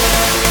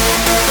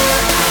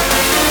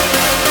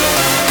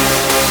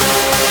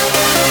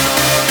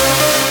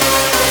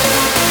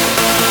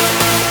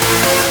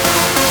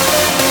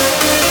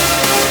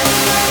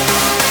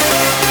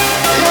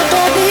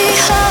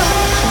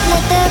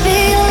 Let there be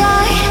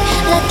light,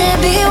 let there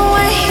be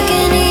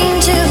awakening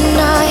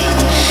tonight.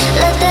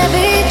 Let there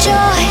be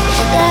joy,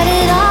 let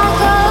it all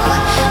go.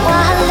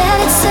 Why let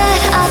it set,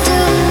 I do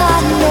not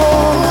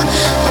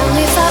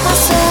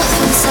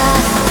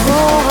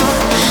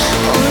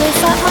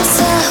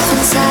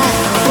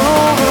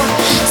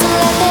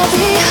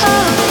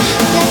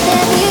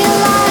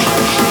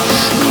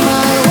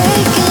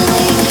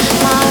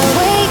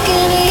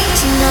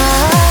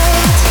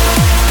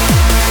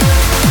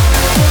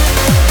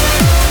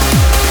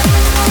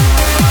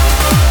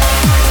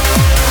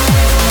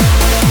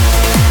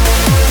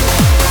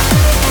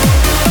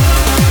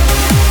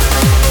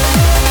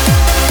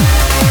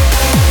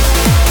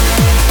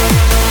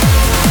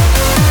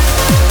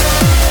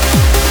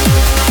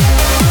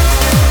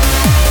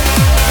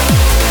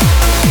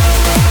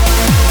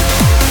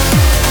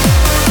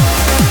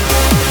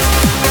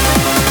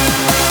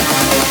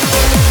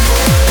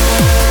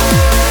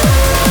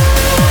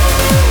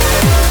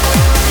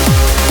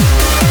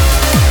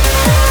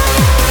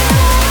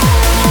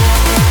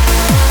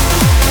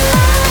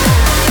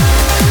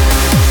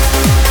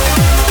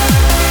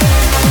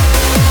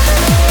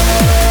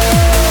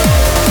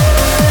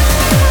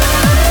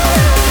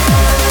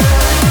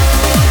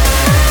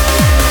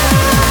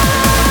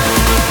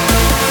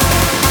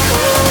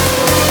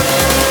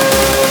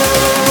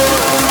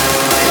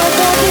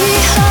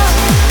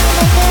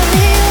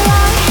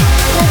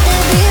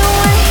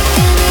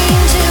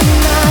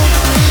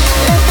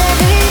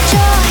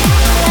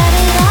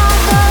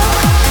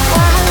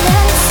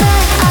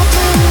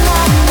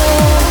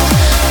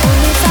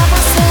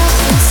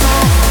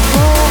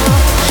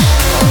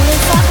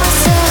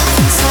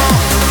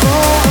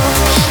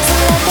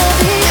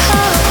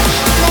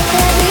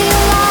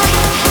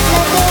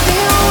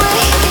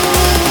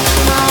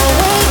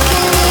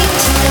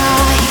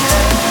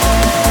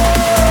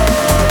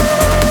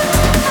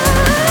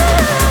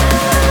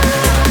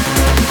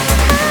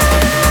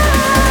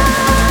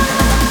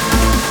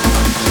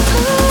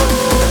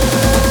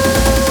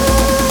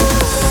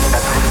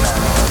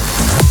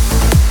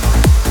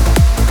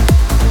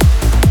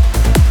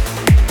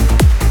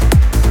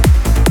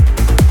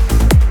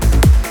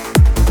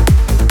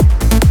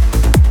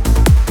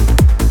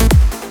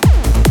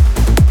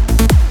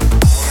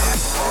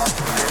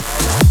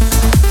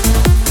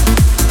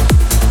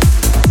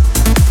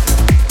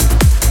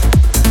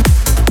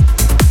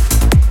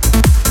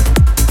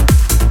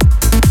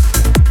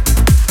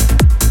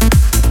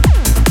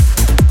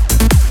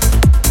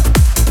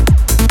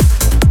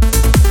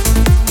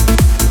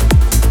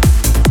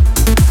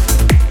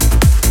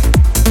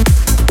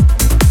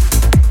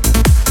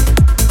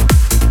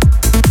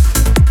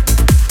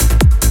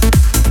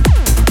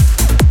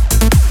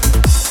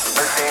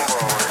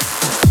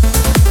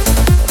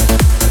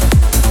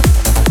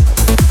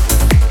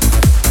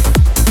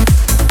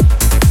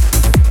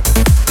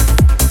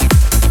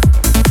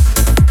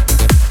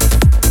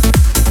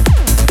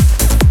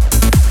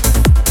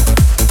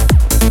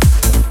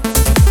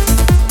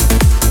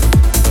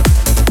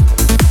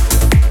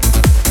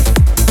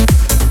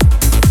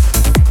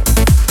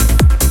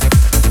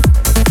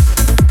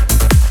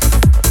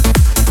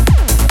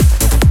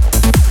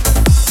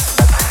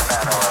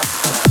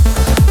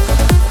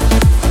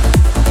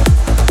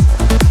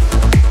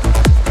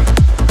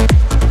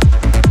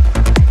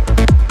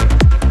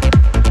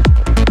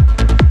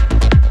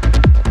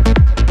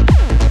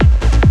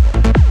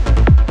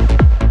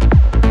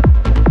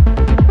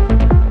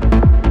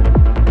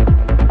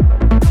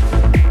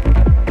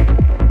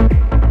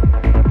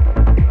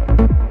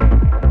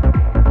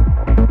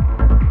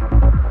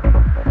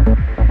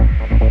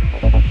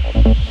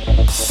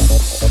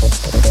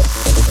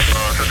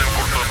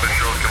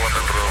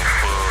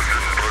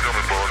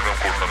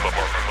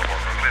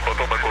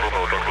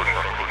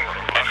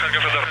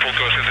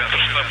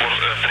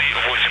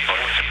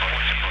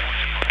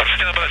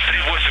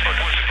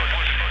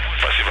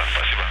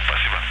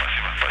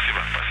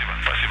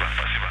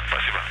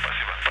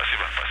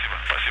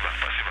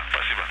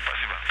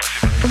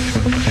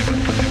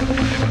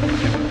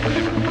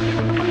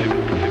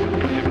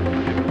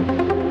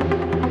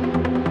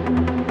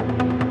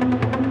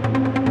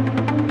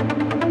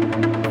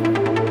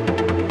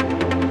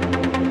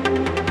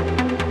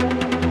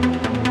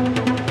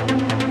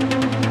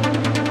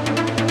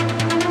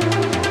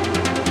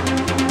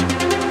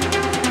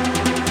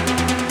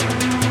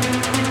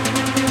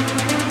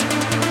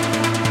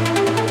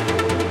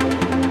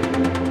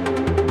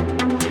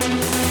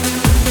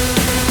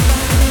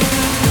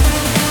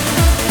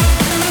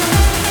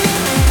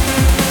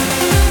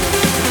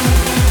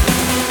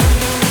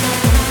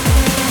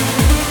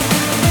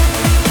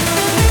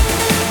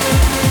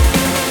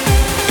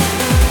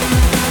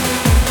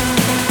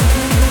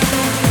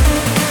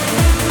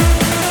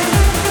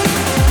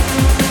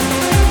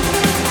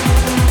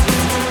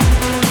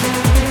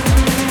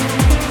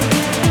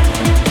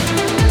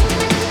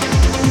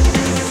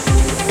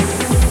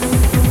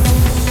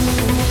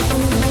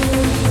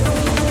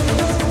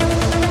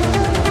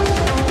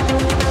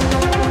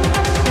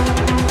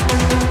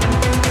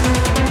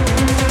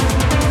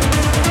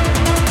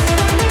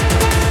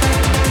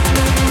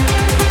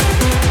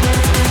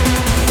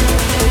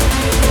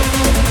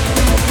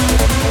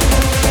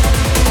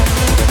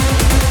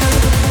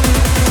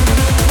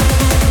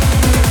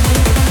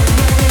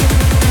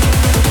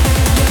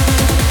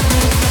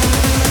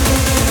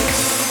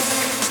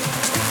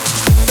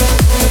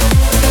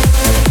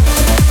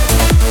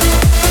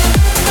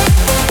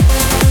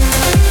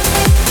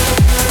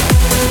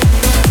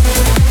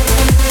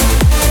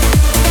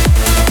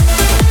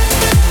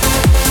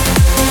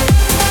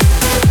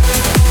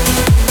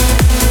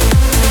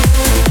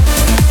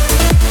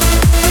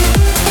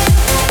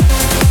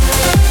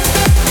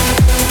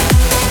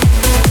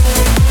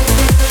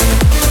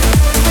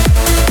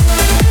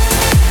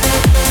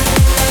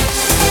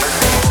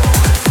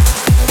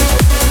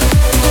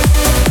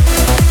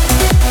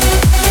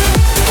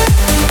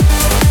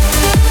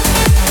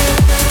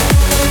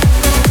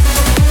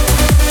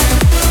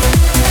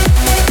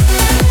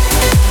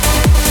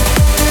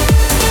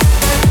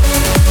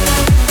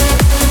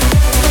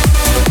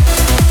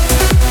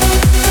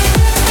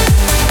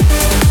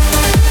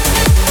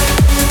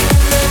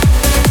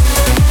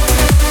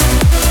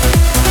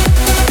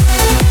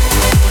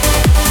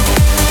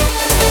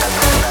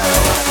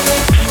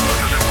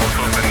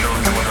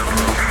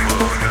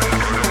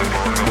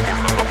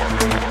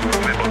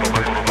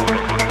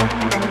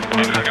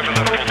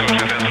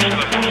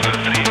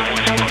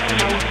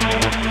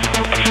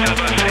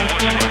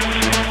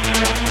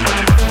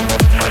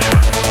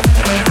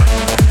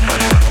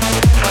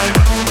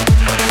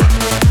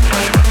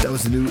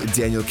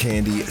Daniel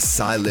Candy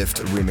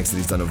Psylift remix that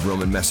he's done of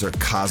Roman Messer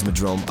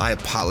Cosmodrome. I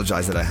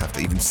apologize that I have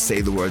to even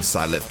say the word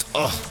Psylift.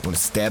 Oh, I want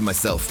to stab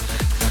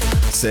myself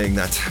saying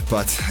that,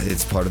 but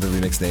it's part of the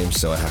remix name,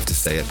 so I have to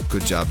say it.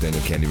 Good job,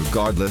 Daniel Candy,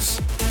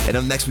 regardless. And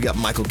up next, we got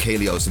Michael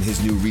Kalios and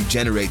his new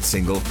Regenerate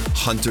single,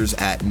 Hunters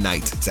at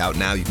Night. It's out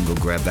now. You can go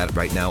grab that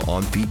right now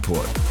on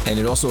Beatport. And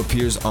it also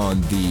appears on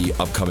the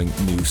upcoming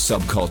new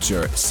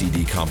Subculture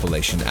CD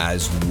compilation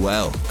as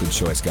well. Good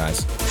choice,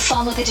 guys.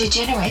 Follow the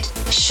Degenerate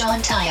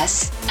Sean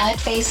TYAS at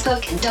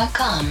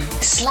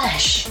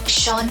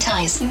facebook.com/Sean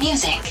TYAS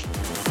Music.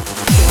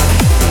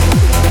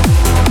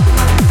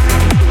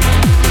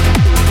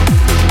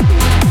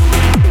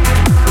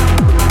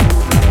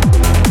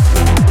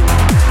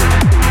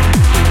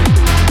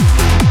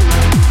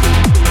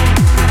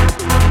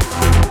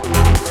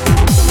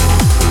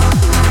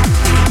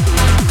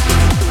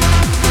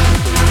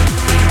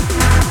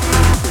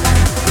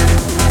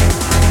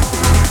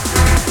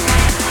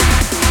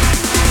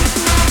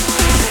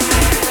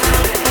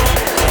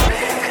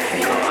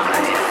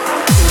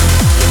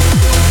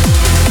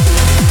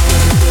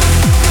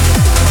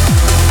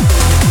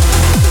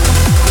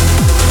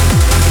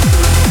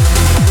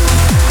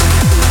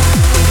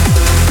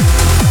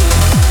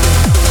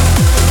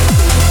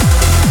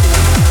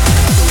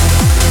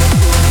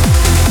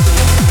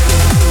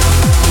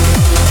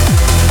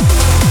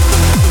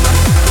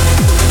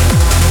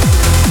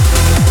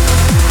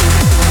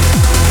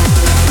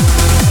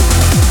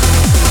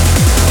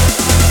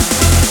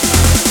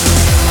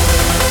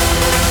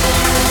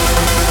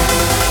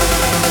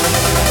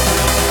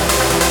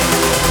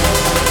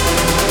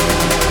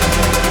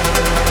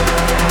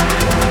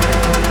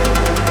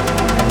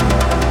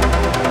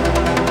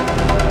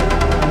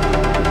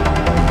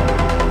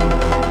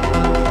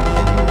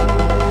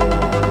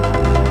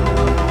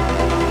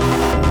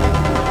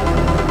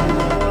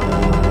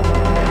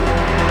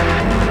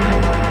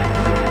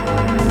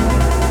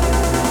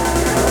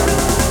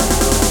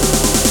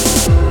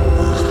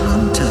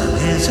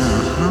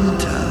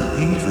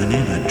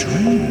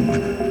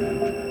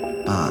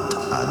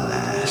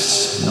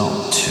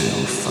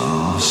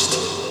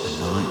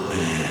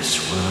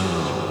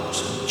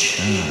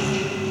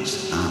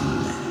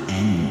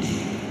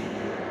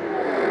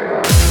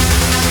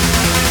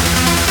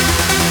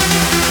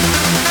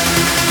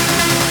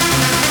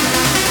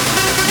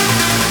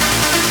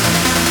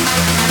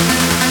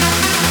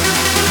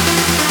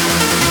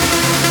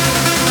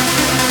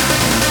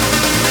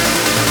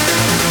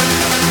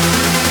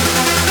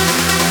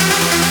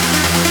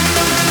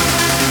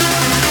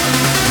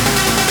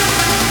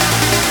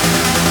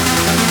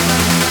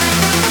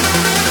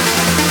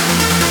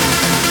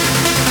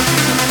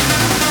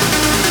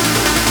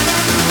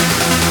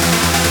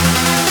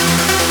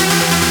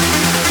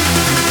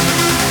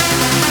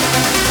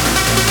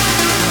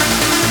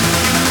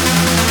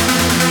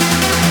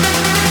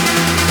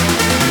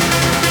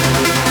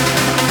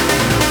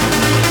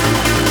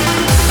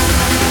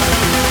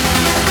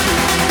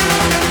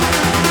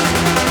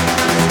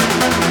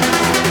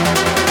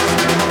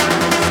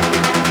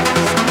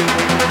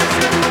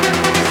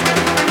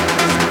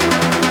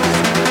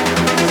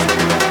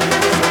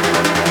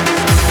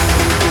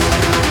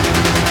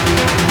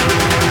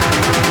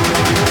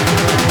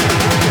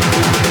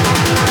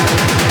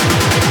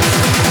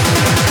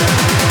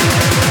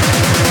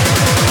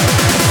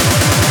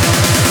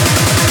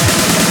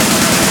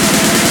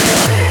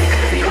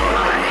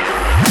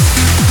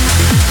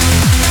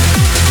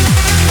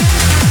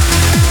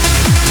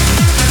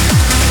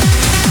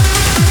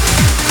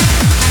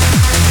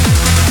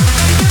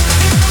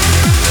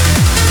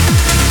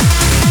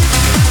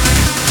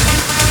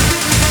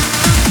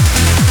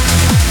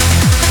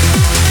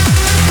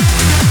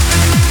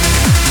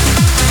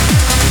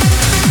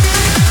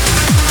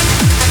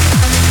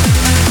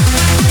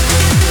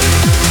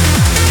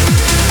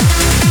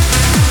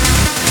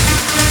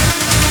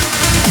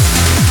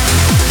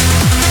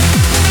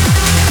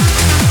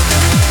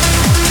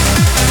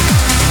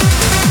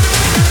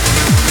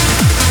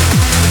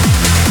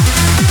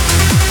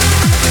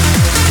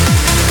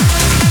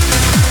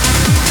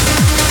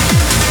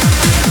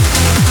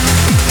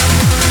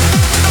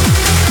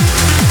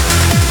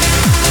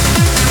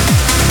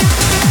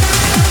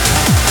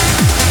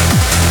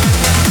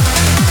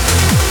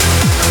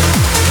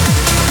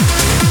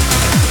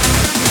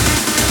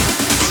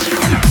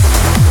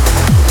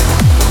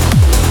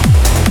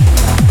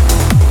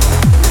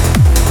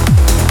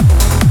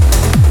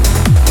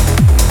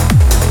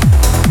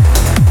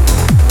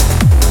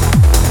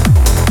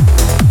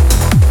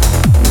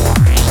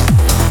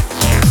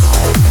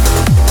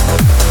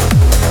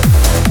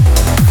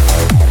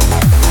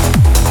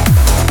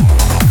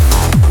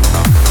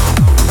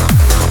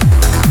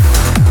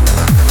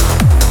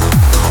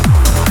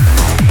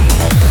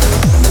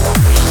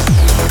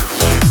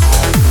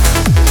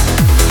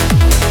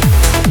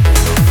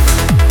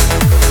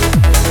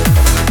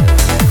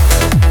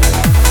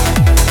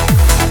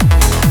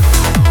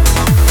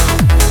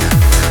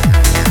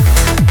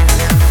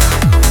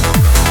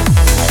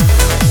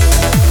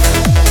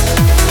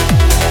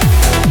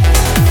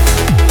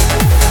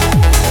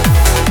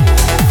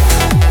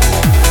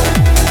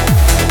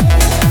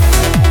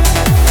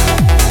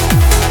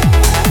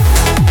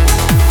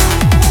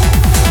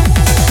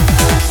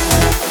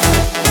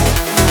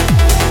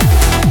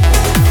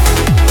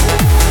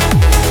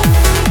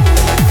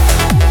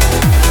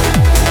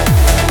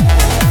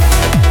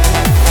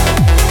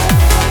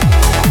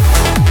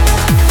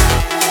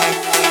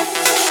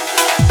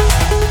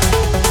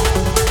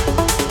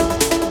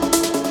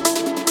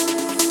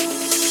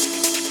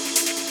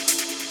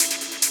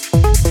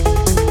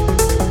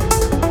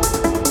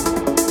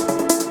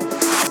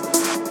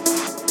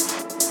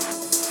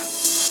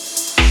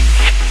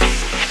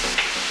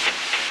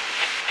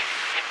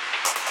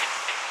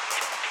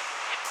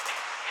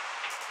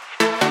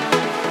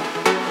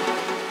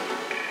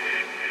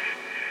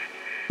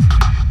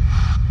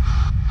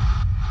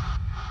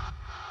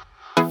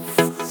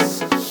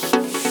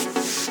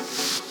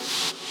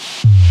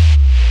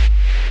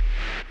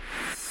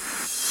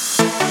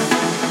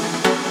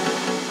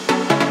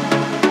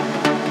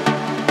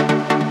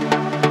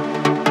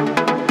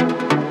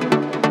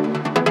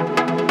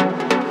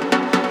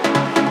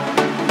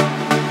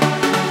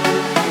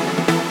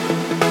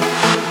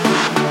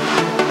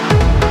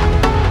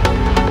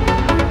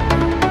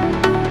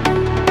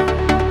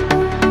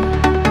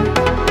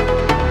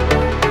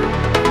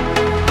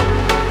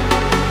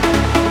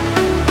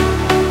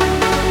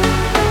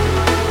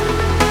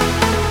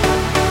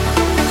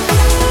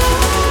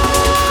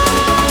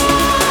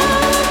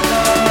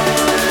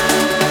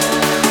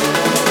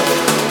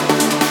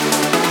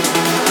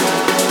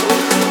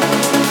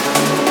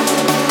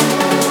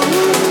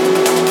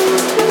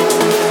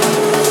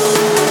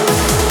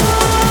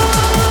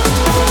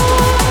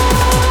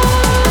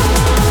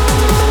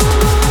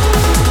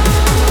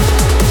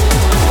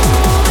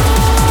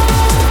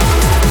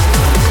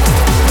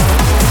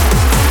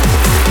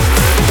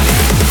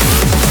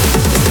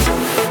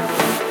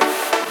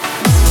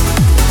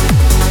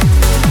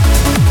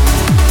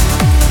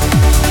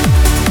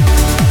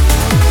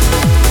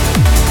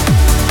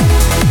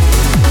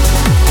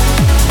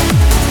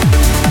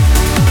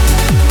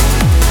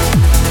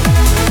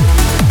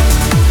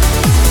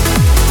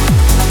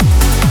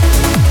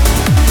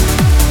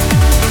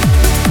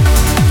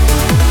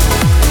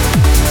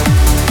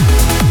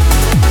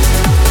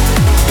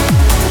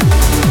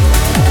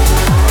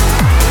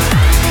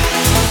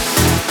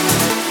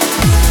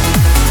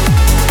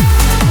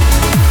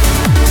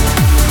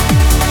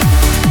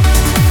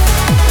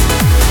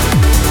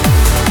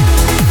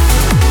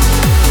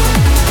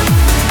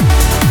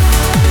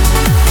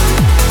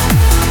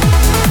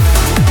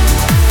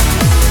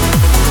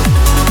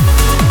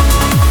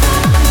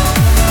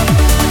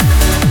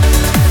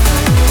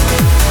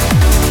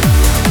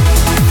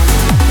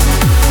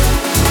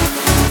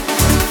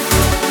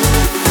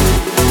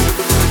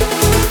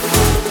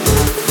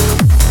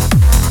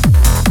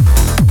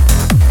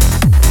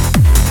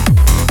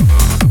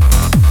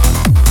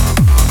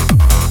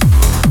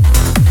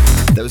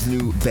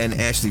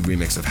 Ashley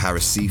remix of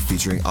Harris C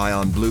featuring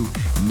Ion Blue,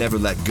 Never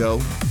Let Go.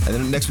 And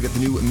then next we got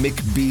the new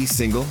Mick B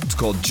single. It's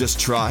called Just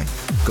Try,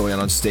 going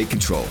on State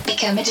Control.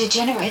 Become a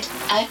degenerate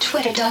at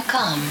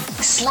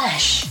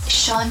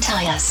twitter.com/Sean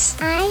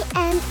Tyas. I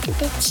am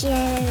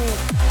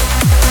Degenerate.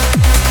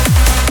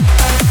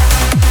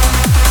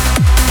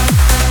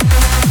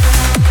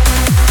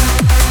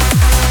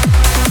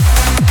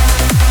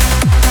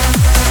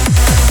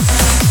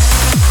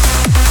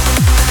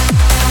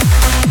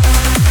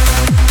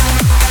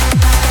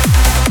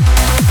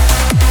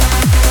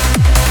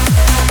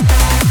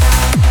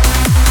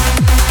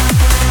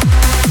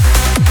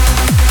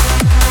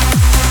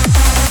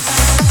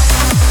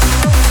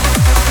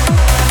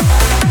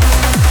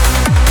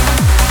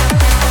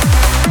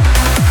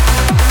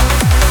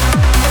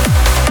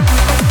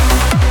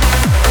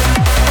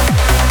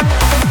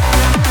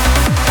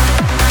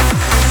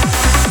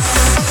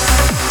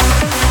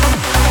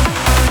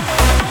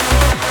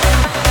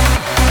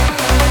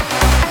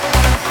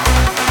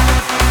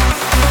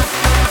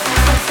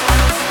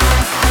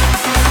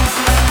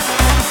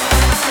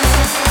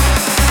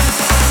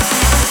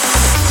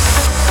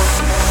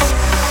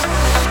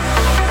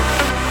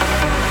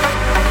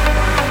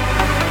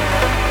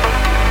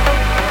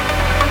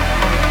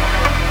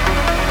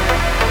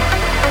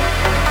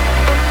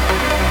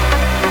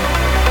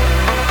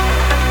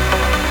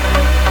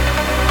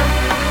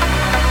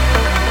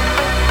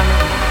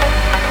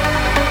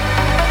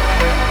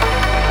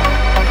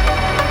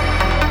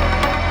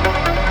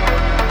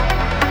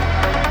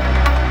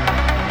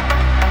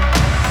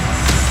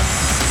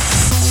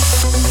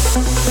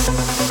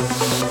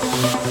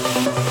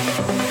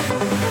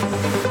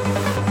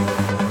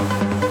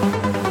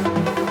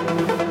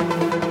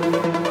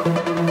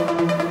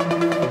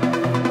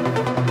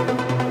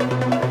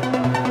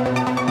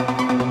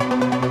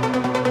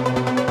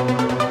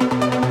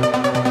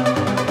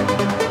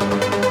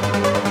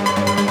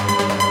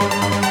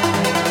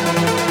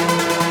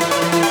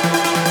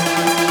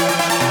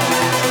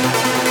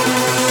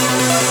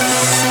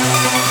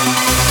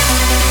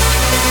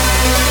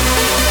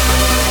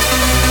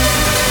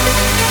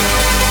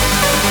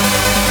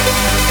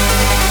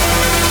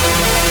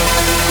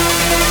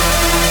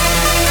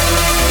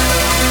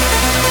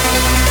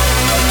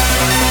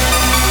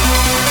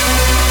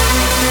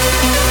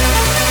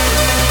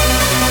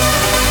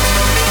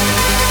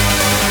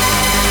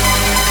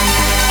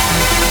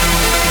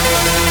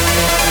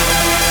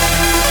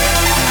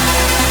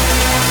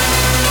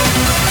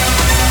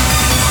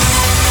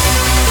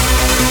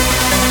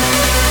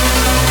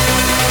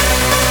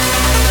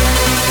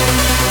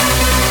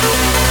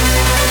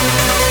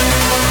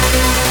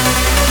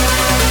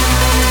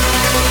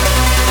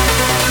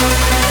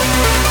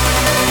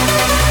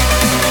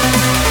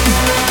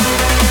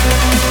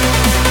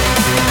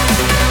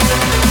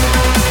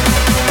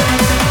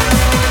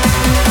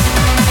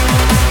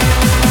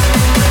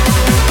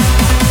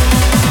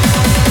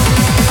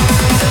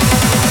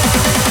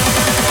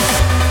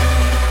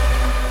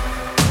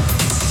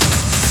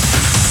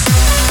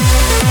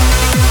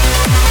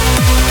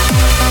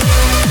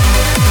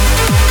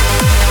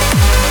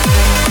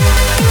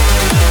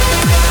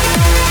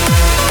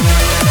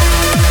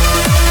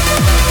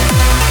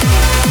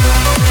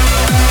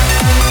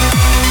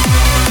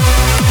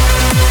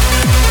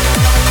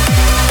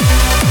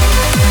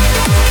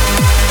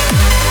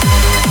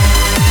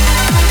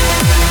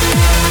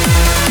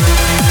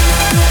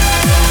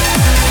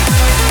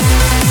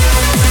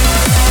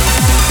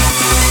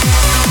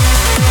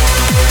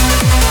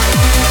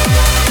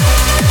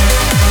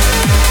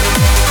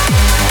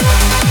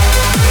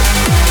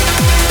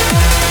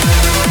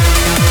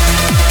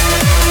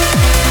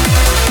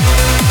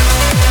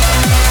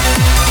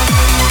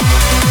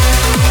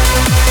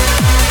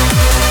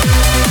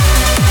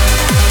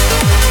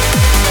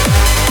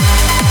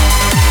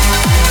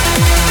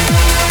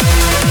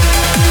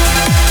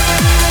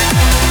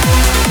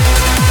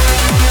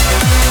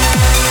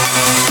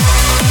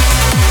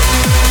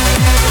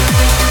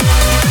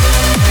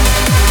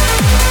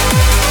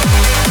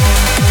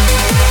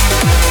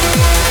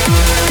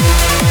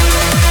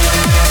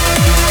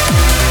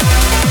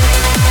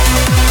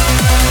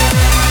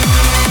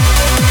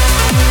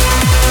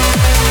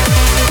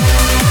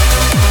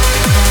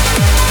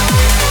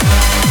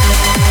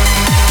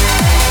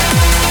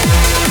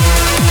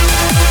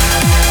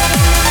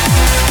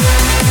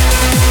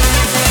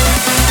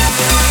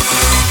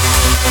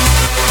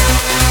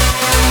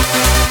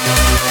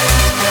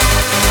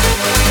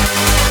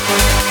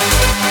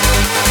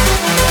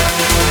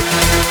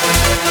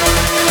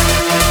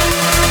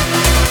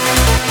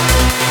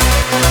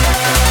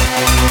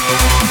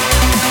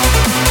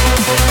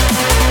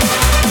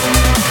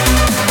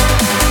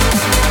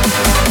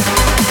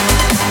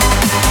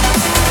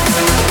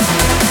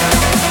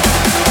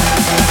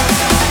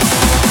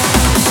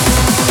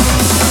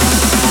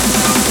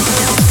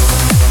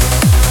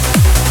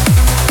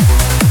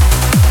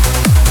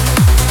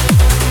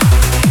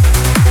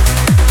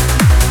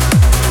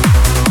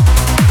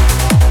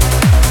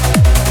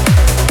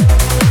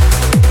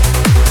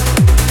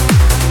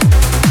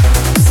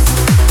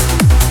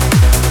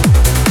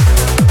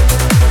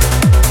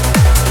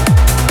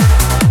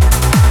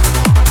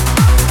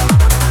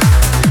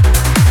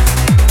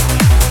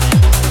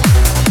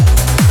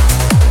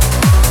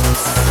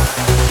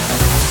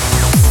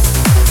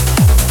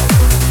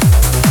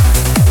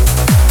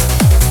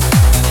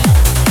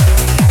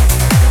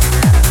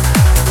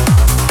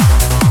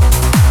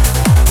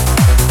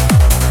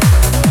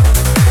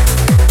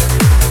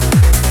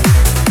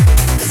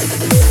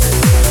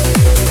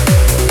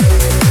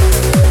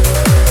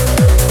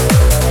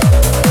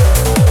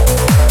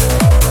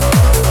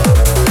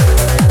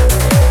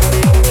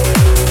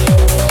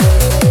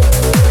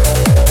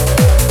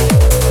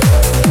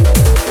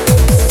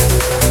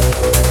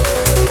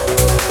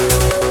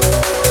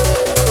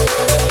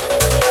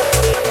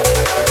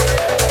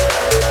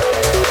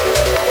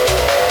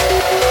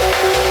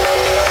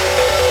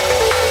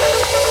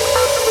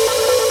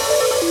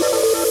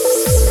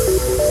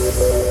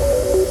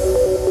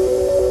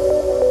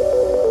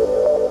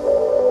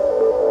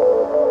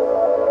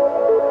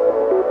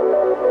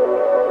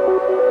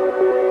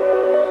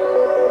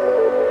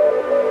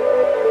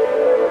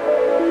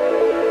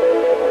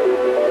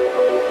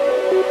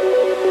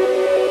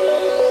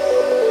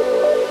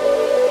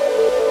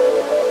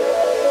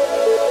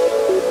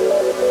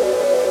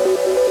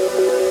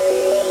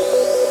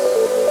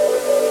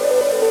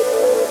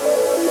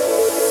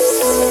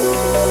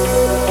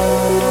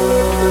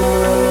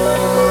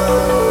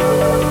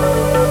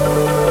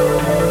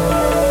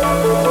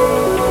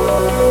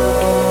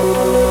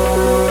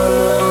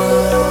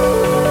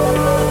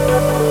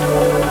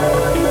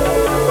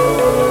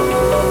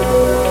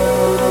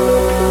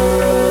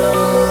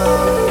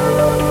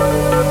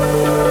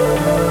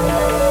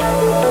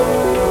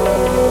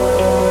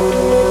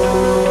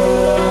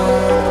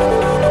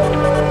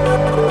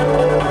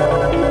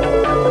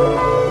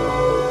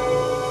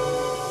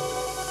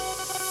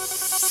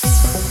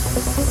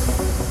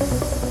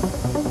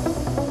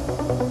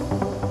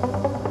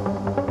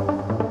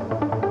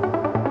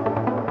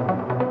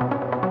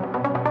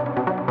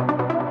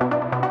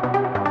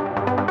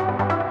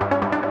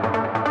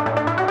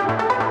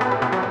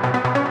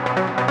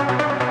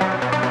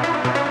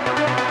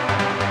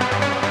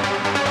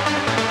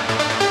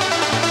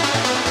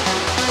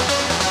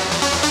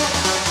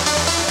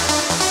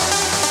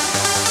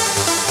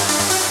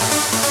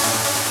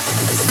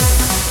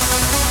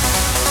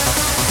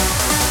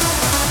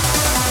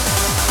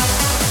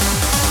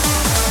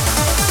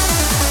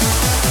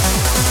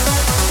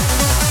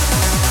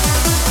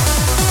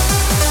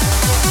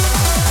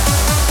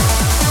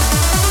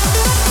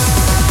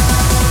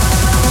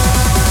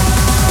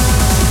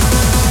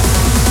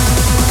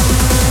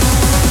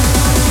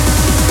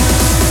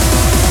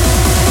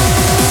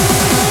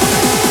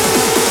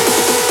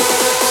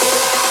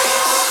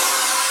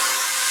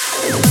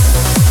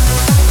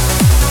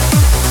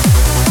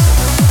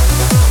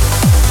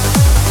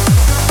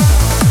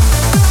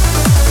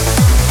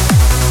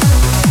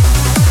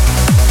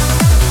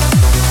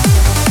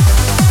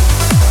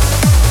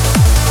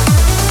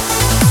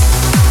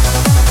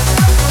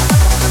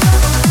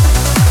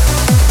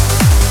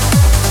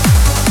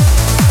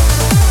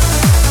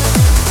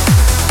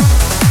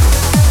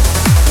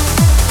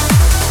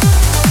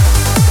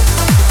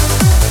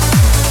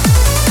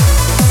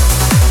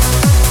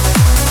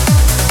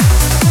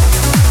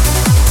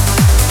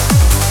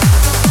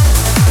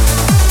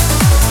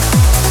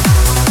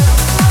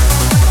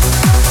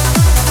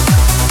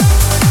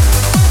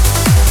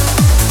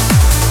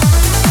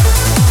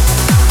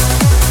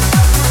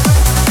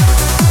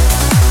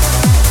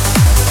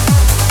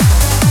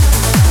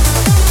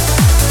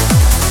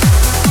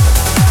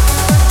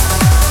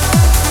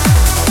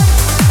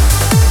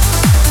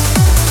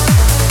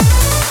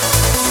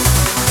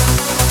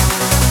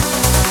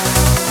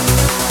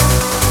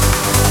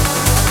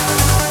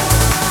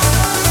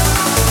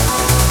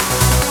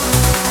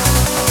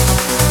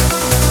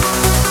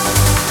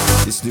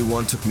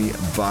 one took me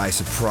by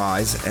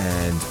surprise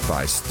and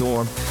by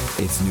storm.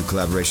 It's a new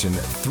collaboration,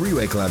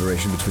 three-way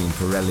collaboration between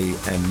Pirelli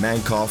and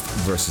Mankoff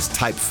versus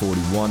Type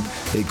 41.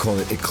 They call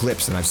it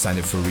Eclipse, and I've signed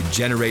it for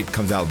Regenerate.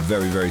 Comes out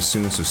very, very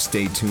soon, so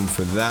stay tuned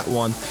for that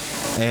one.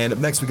 And up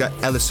next, we got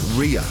Ellis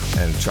Ria,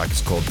 and the track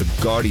is called The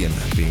Guardian,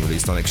 being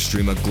released on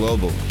Extrema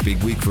Global.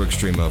 Big week for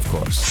Extrema, of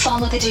course.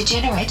 Follow the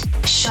Degenerate,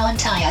 Sean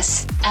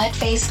Tyas, at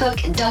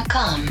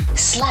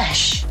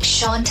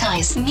facebook.com/Sean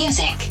Tyas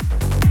Music.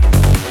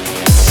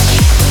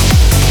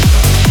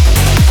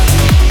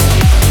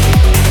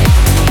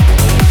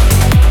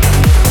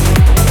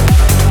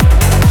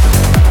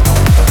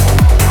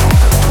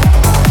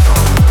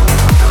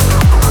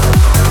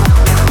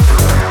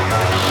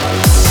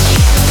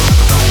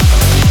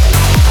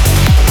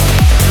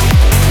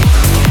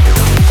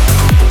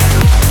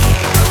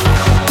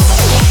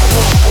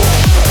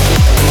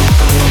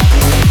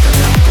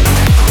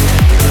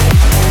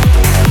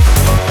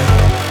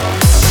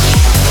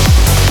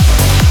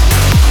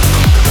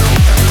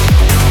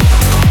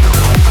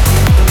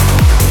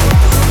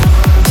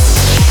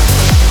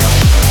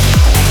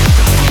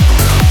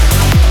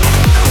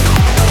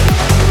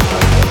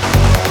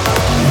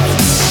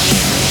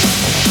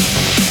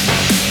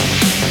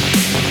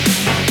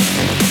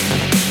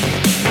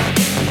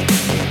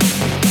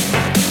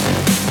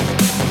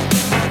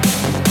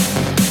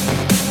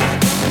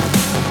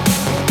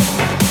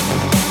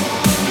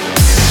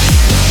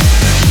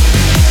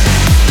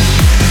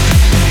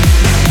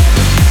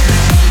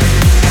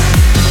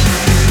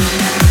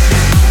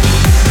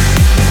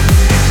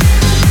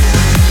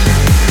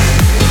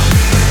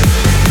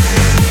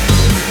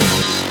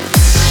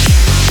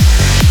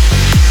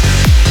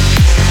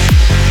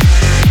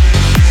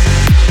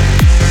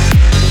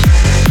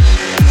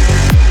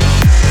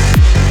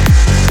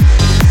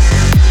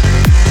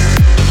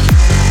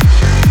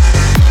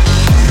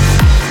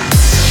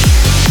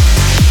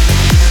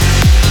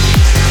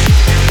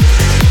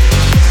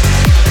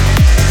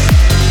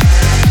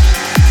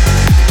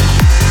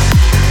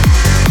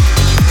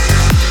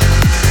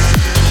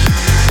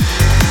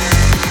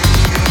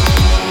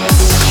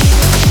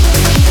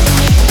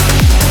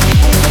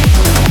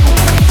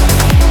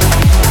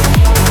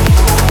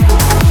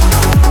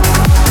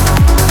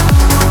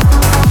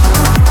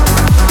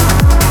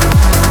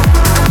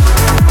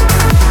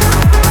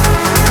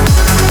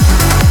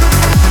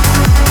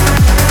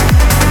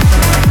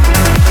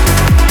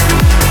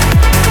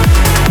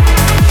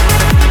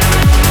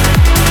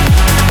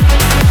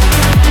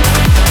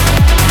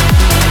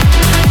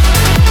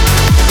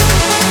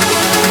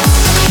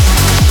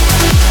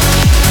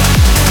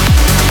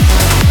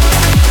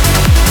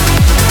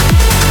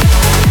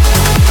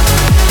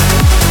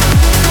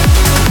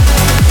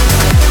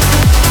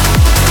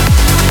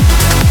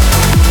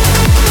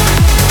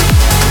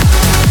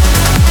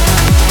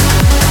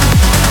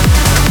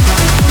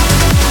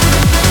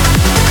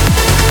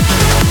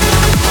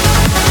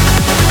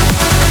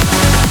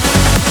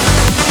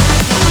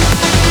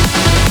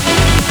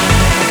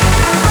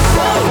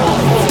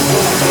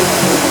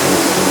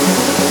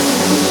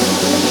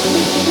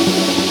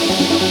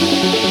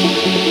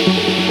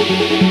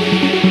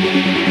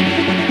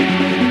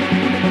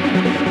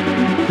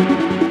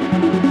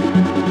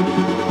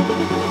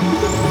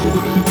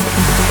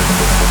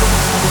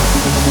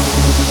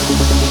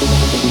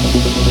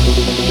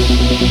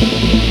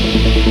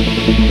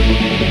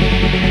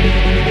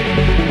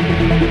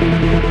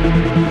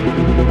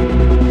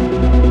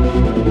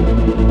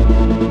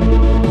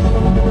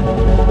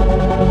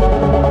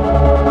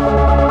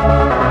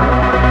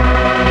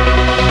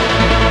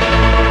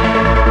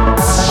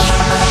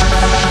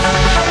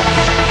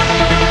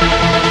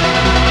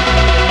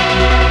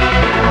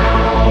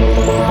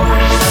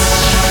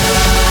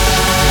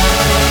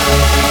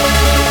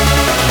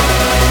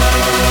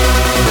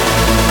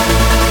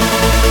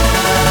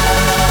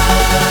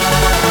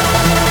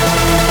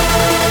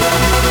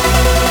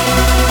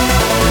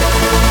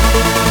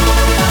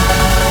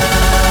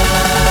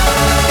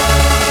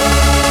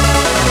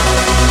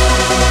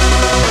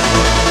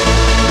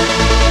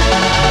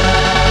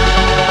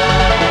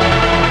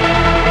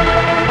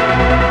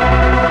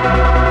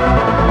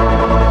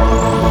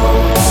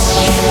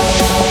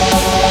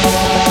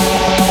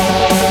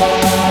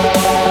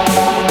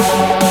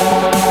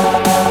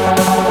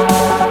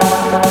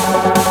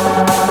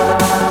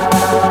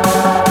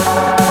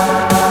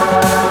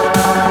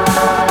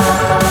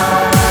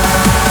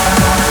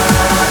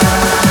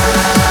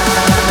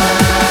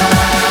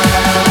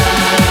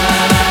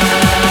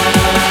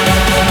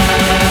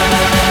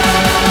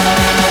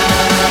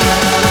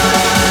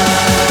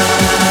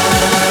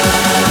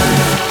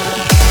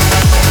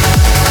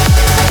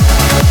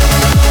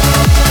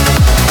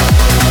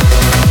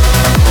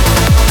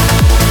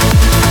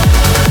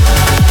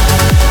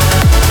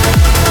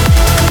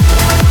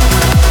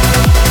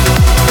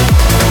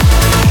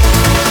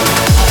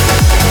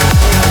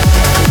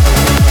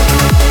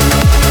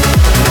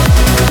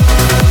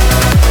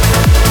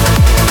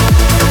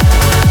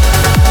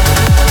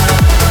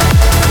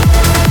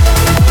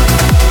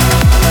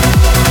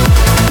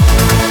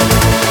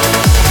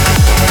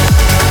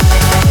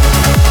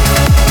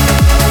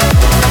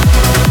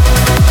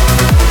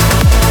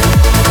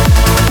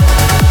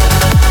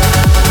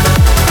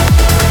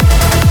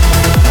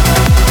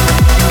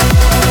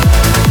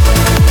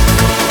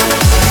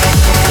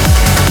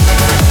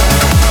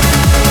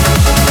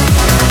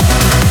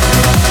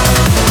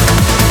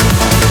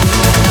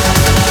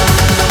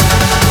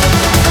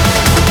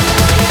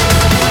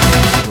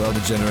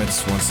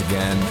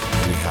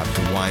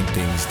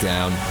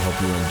 down.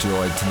 Hope you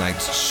enjoyed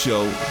tonight's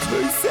show. It's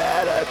very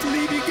sad I have to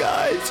leave you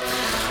guys.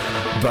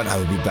 But I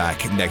will be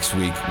back next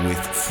week with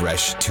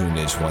fresh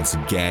tunage once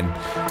again.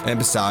 And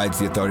besides,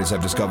 the authorities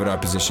have discovered our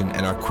position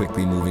and are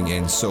quickly moving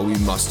in, so we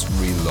must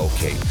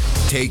relocate.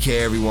 Take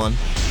care, everyone,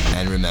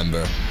 and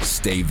remember,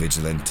 stay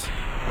vigilant.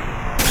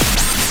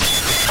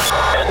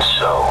 And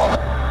so,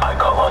 I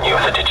call on you,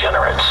 the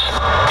degenerates.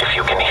 If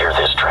you can hear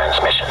this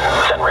transmission,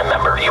 then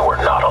remember you are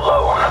not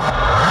alone.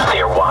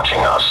 They are watching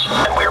us,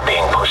 and we're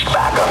being pushed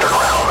back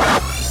underground.